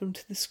pop it up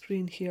onto the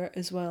screen here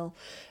as well.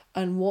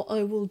 And what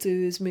I will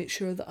do is make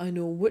sure that I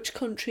know which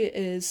country it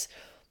is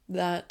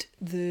that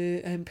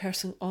the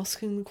person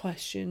asking the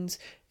questions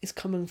is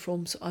coming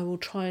from, so I will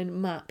try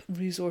and map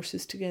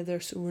resources together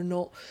so we're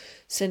not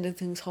sending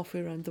things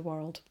halfway around the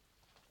world.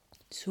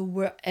 So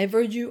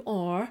wherever you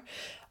are,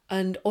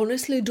 and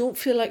honestly, don't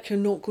feel like you're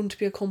not going to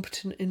be a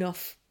competent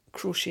enough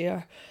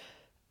crocheter.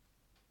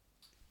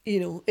 You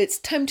know, it's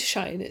time to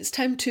shine. It's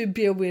time to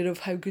be aware of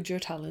how good your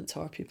talents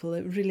are, people.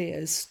 It really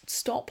is.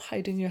 Stop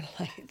hiding your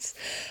lights.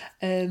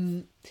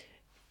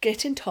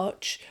 Get in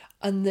touch,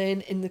 and then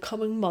in the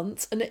coming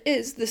months, and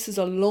this is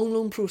a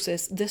long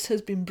process. This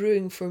has been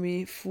brewing for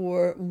me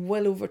for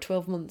well over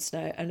 12 months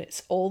now, and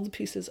it's all the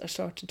pieces are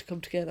starting to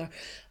come together.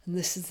 And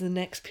this is the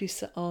next piece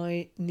that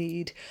I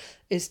need,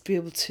 is to be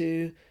able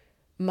to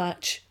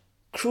match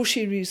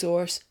crochet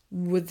resource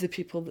with the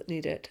people that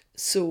need it.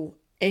 So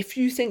if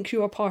you think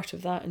you are part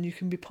of that and you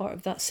can be part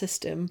of that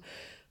system,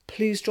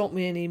 please drop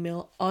me an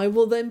email. I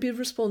will then be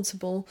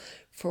responsible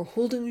for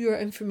holding your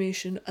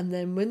information, and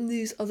then when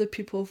these other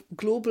people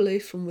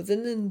globally from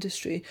within the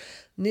industry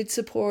need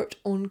support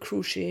on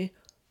crochet,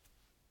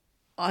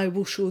 I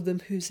will show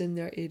them who's in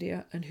their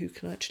area and who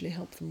can actually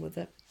help them with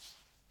it.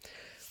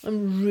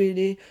 I'm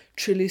really,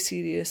 truly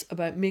serious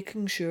about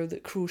making sure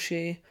that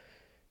crochet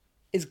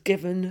is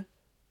given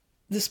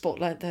the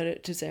spotlight that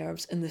it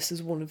deserves, and this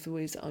is one of the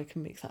ways that I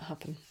can make that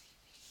happen.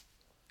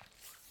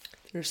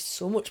 There's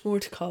so much more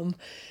to come,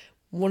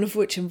 one of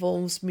which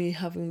involves me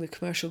having the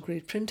commercial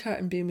grade printer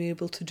and being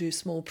able to do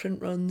small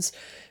print runs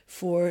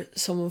for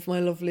some of my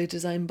lovely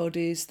design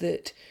buddies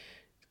that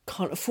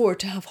can't afford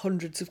to have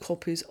hundreds of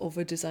copies of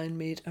a design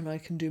made, and I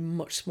can do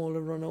much smaller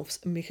run-offs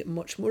and make it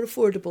much more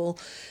affordable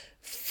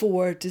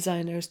for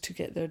designers to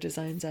get their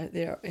designs out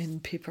there in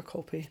paper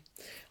copy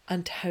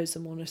and to house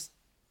them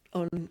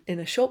in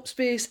a shop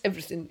space,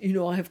 everything. You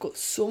know, I have got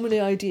so many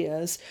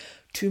ideas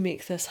to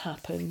make this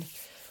happen.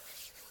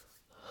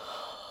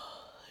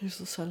 There's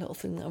also a little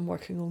thing that I'm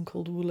working on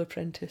called Wool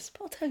Apprentice,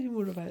 but I'll tell you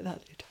more about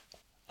that later.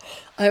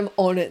 I'm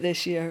on it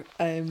this year,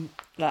 and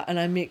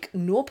I make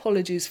no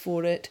apologies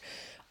for it.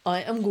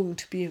 I am going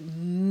to be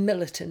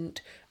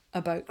militant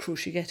about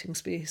crochet getting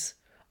space.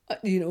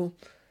 You know,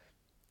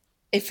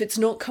 if it's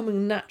not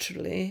coming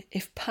naturally,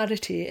 if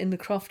parity in the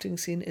crafting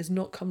scene is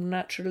not coming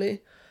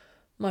naturally,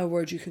 my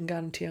word, you can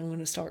guarantee I'm going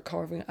to start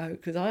carving it out,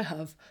 because I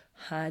have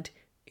had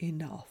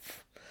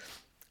enough.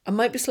 I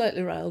might be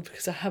slightly riled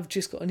because I have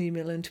just got an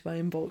email into my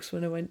inbox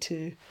when I went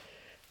to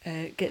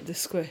get the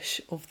squish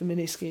of the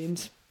mini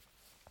skeins.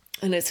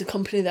 And it's a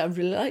company that I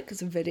really like.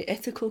 It's a very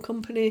ethical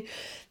company.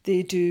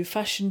 They do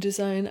fashion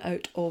design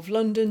out of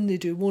London. They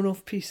do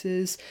one-off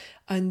pieces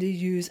and they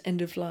use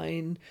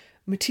end-of-line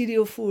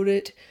material for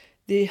it.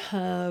 They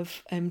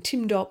have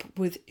teamed up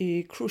with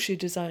a crochet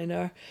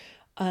designer,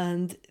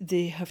 and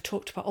they have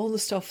talked about all the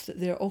stuff that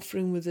they're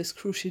offering with this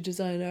crochet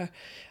designer.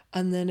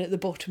 And then at the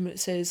bottom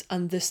it says,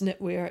 and this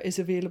knitwear is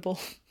available.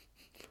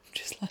 I'm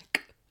just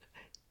like,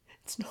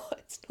 it's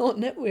not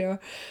knitwear.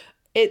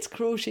 It's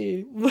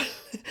crochet.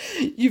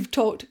 You've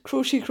talked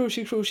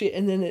crochet,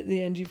 and then at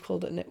the end you've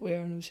called it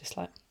knitwear, and I was just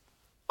like,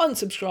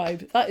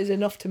 unsubscribe. That is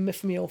enough to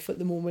miff me off at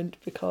the moment,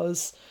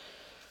 because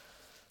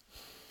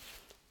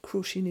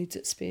crochet needs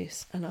its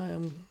space, and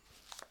I'm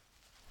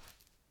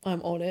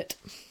on it.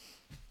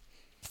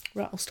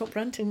 Right, I'll stop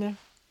ranting now.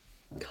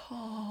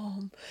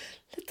 Calm.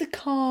 Let the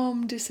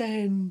calm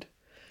descend.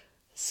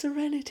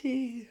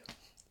 Serenity.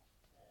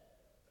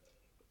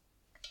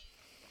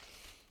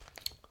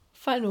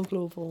 Final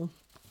global.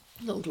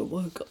 Not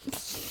global,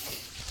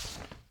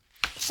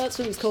 that's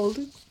what it's called.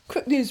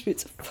 Quick News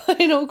Beats.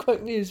 Final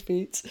Quick News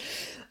Beats.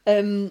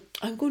 I'm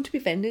going to be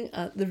vending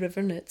at the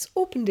River Knits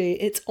Open Day.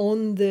 It's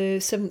on the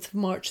 7th of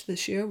March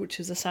this year, which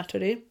is a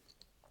Saturday.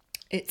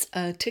 It's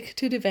a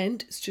ticketed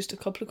event. It's just a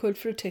couple of quid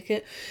for a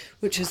ticket,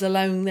 which is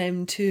allowing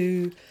them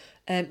to...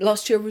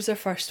 last year was their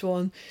first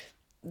one.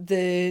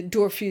 The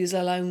door fee is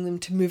allowing them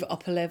to move it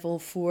up a level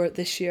for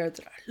this year.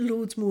 There are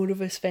loads more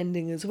of us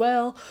vending as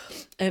well.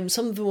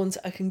 Some of the ones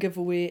that I can give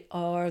away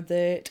are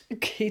that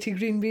Katie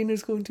Greenbean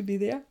is going to be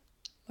there.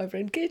 My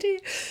friend Katie.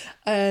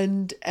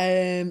 And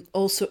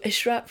also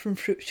Ishrat from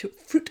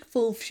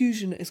Fruitful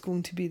Fusion is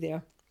going to be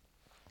there.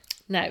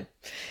 Now,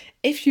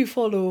 if you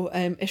follow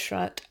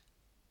Ishrat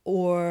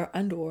or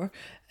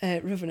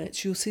River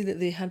Knits, you'll see that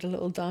they had a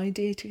little dye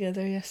day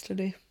together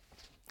yesterday.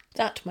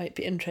 That might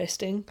be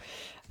interesting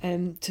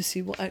to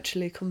see what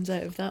actually comes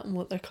out of that and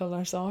what their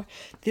colours are.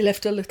 They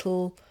left a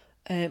little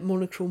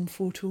monochrome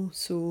photo,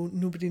 so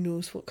nobody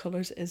knows what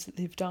colours it is that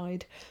they've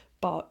dyed,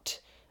 but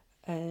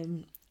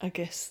I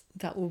guess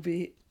that will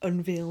be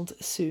unveiled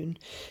soon.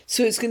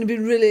 So it's going to be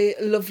a really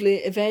lovely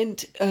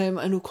event. I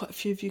know quite a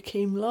few of you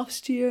came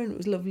last year, and it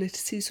was lovely to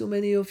see so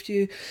many of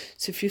you.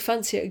 So if you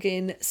fancy it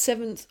again,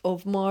 7th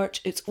of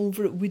March, it's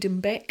over at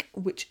Wiedenbeck,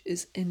 which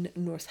is in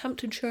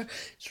Northamptonshire.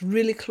 It's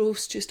really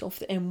close, just off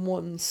the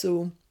M1.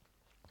 So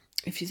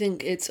if you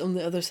think it's on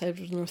the other side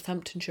of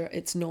Northamptonshire,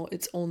 it's not.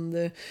 It's on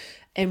the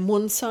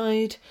M1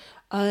 side,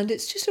 and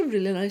it's just a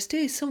really nice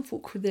day. Some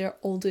folk were there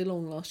all day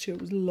long last year.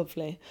 It was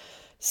lovely.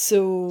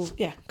 So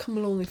yeah, come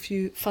along if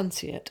you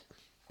fancy it.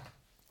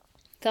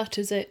 That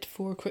is it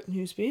for Quick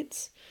News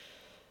Beats.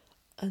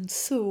 And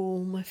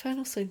so my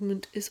final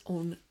segment is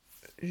on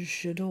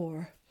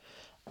J'adore.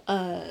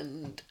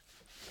 And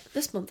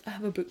this month I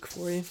have a book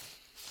for you.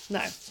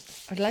 Now,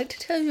 I'd like to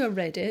tell you I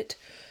read it,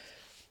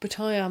 but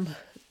I am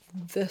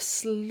the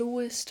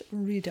slowest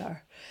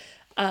reader.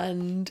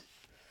 And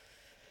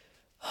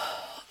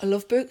I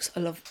love books, I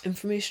love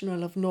information, I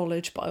love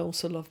knowledge, but I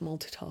also love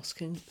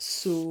multitasking.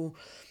 So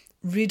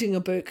reading a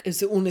book is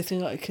the only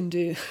thing I can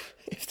do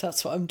if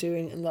that's what I'm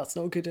doing, and that's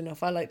not good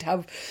enough. I like to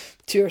have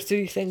 2 or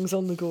 3 things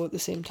on the go at the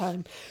same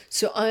time.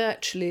 So I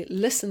actually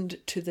listened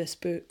to this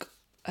book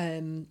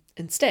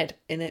instead,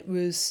 and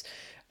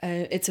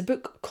it's a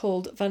book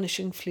called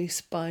Vanishing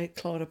Fleece by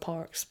Clara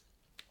Parks.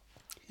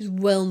 She's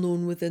well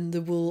known within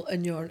the wool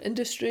and yarn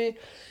industry.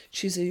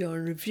 She's a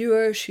yarn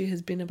reviewer. She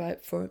has been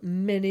about for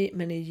many,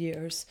 many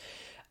years.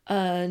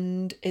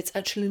 And it's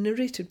actually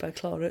narrated by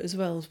Clara as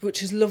well,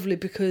 which is lovely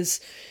because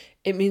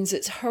it means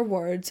it's her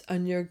words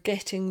and you're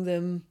getting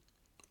them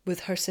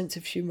with her sense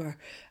of humour.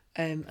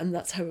 And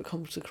that's how it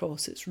comes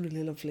across. It's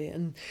really lovely.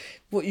 And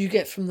what you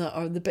get from that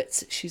are the bits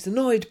that she's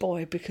annoyed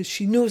by because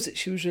she knows that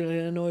she was really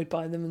annoyed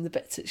by them, and the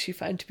bits that she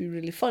found to be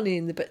really funny,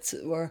 and the bits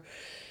that were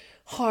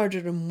harder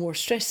and more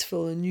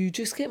stressful. And you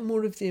just get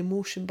more of the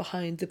emotion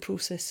behind the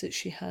process that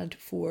she had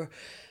for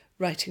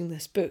writing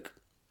this book.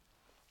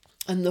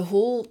 And the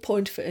whole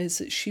point of it is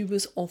that she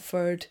was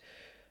offered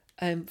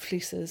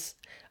fleeces,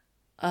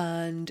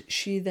 and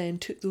she then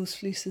took those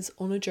fleeces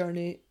on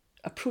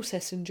a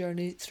processing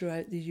journey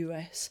throughout the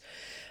US.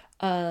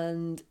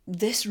 And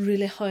this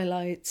really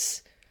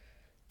highlights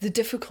the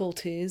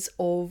difficulties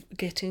of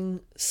getting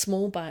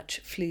small batch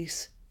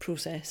fleece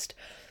processed.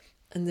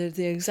 And they're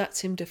the exact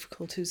same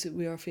difficulties that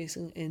we are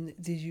facing in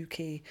the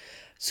UK.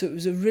 So it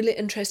was a really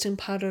interesting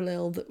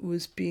parallel that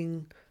was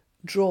being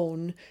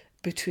drawn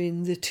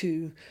between the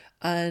two.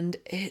 And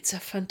it's a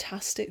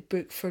fantastic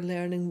book for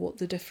learning what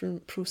the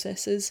different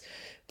processes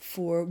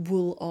for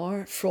wool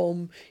are,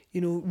 from,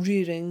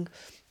 rearing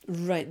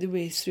right the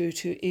way through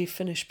to a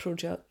finished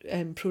product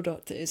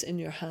that is in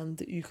your hand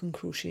that you can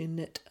crochet and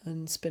knit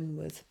and spin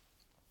with.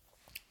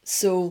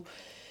 So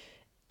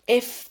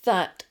if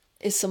that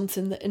is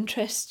something that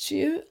interests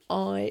you,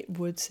 I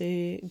would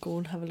say go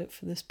and have a look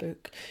for this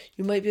book.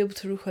 You might be able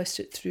to request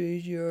it through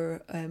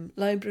your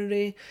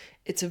library.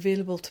 It's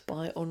available to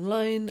buy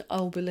online.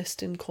 I'll be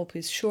listing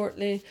copies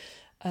shortly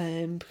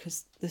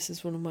because this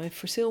is one of my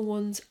for sale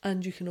ones,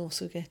 and you can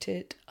also get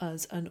it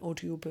as an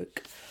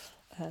audiobook.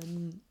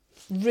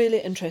 Really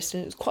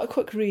interesting. It was quite a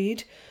quick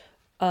read,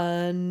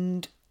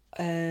 and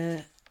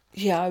I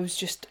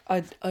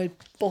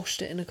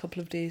boshed it in a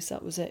couple of days.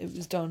 That was it. It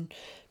was done,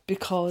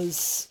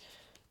 because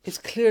it's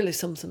clearly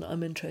something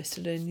I'm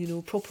interested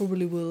in. Proper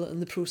woolly wool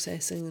and the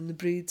processing and the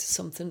breeds is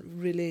something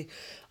really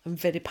I'm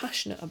very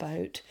passionate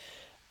about.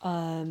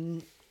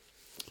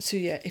 So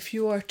yeah, if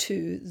you are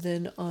too,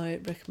 then I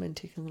recommend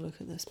taking a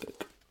look at this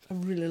book. I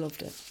really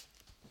loved it.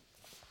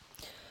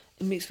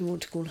 It makes me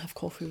want to go and have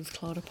coffee with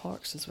Clara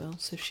Parks as well.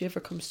 So if she ever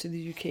comes to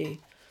the UK,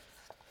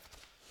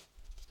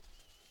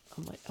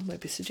 I might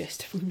be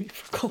suggesting we meet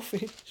for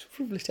coffee. She'll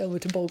probably tell me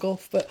to bog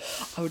off, but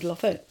I would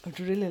love it.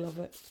 I'd really love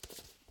it.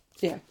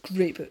 Yeah,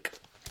 great book.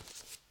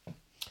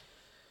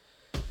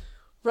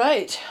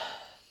 Right.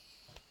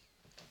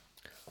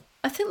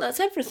 I think that's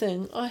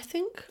everything. I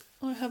think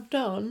I have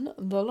done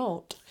the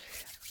lot.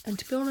 And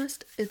to be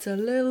honest, it's a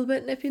little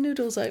bit nippy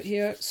noodles out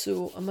here,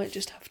 so I might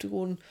just have to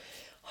go and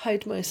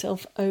hide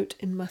myself out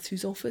in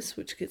Matthew's office,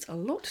 which gets a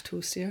lot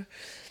toastier,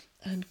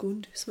 and go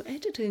and do some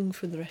editing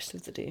for the rest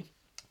of the day.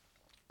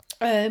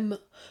 I'm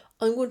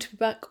going to be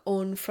back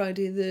on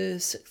Friday the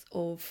 6th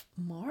of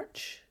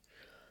March.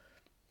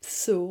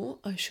 So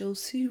I shall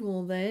see you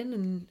all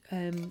then,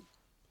 and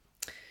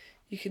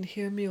you can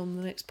hear me on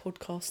the next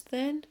podcast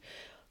then.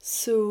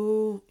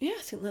 So yeah,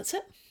 I think that's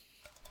it.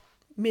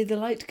 May the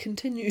light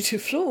continue to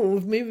flow.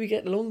 May we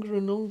get longer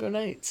and longer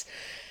nights.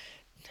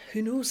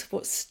 Who knows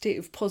what state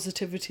of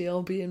positivity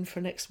I'll be in for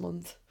next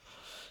month.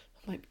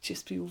 I might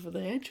just be over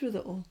the edge with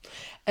it all.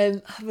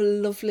 Have a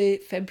lovely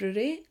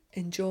February.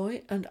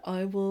 Enjoy, and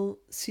I will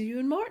see you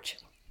in March.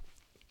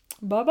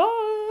 Bye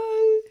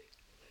bye.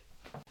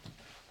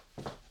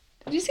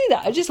 Did you see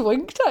that? I just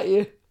winked at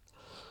you.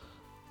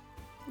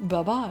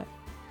 Bye bye.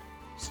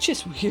 It's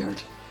just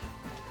weird.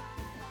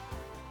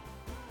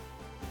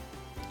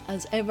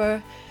 As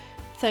ever,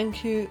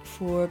 thank you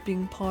for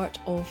being part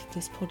of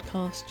this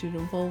podcast. Your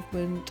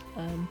involvement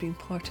and being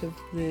part of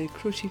the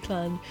Crochet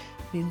Clan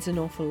means an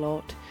awful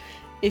lot.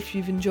 If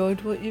you've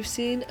enjoyed what you've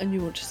seen and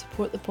you want to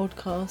support the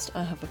podcast,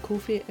 I have a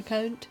Ko-fi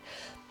account,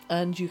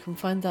 and you can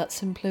find that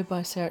simply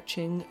by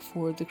searching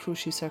for the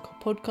Crochet Circle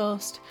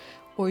podcast,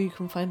 or you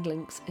can find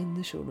links in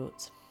the show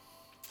notes.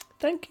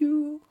 Thank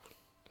you.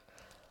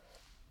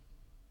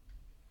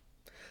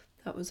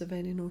 That was a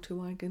very naughty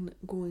wagon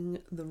going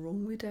the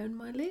wrong way down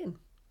my lane,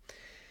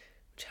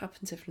 which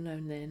happens every now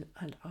and then,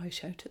 and I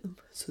shout at them.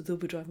 So they'll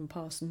be driving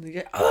past and they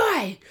go,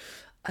 "Oi!"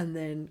 And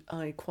then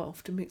I quite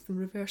often make them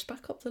reverse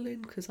back up the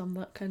lane because I'm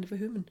that kind of a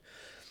human.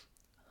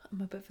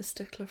 I'm a bit of a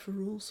stickler for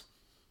rules.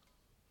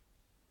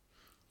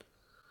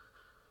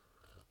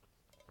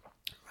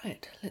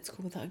 Right, let's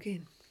go with that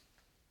again.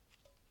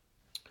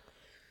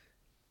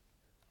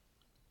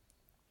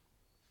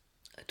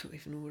 I don't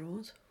even know where I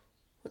was.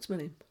 What's my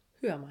name?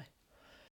 Who am I?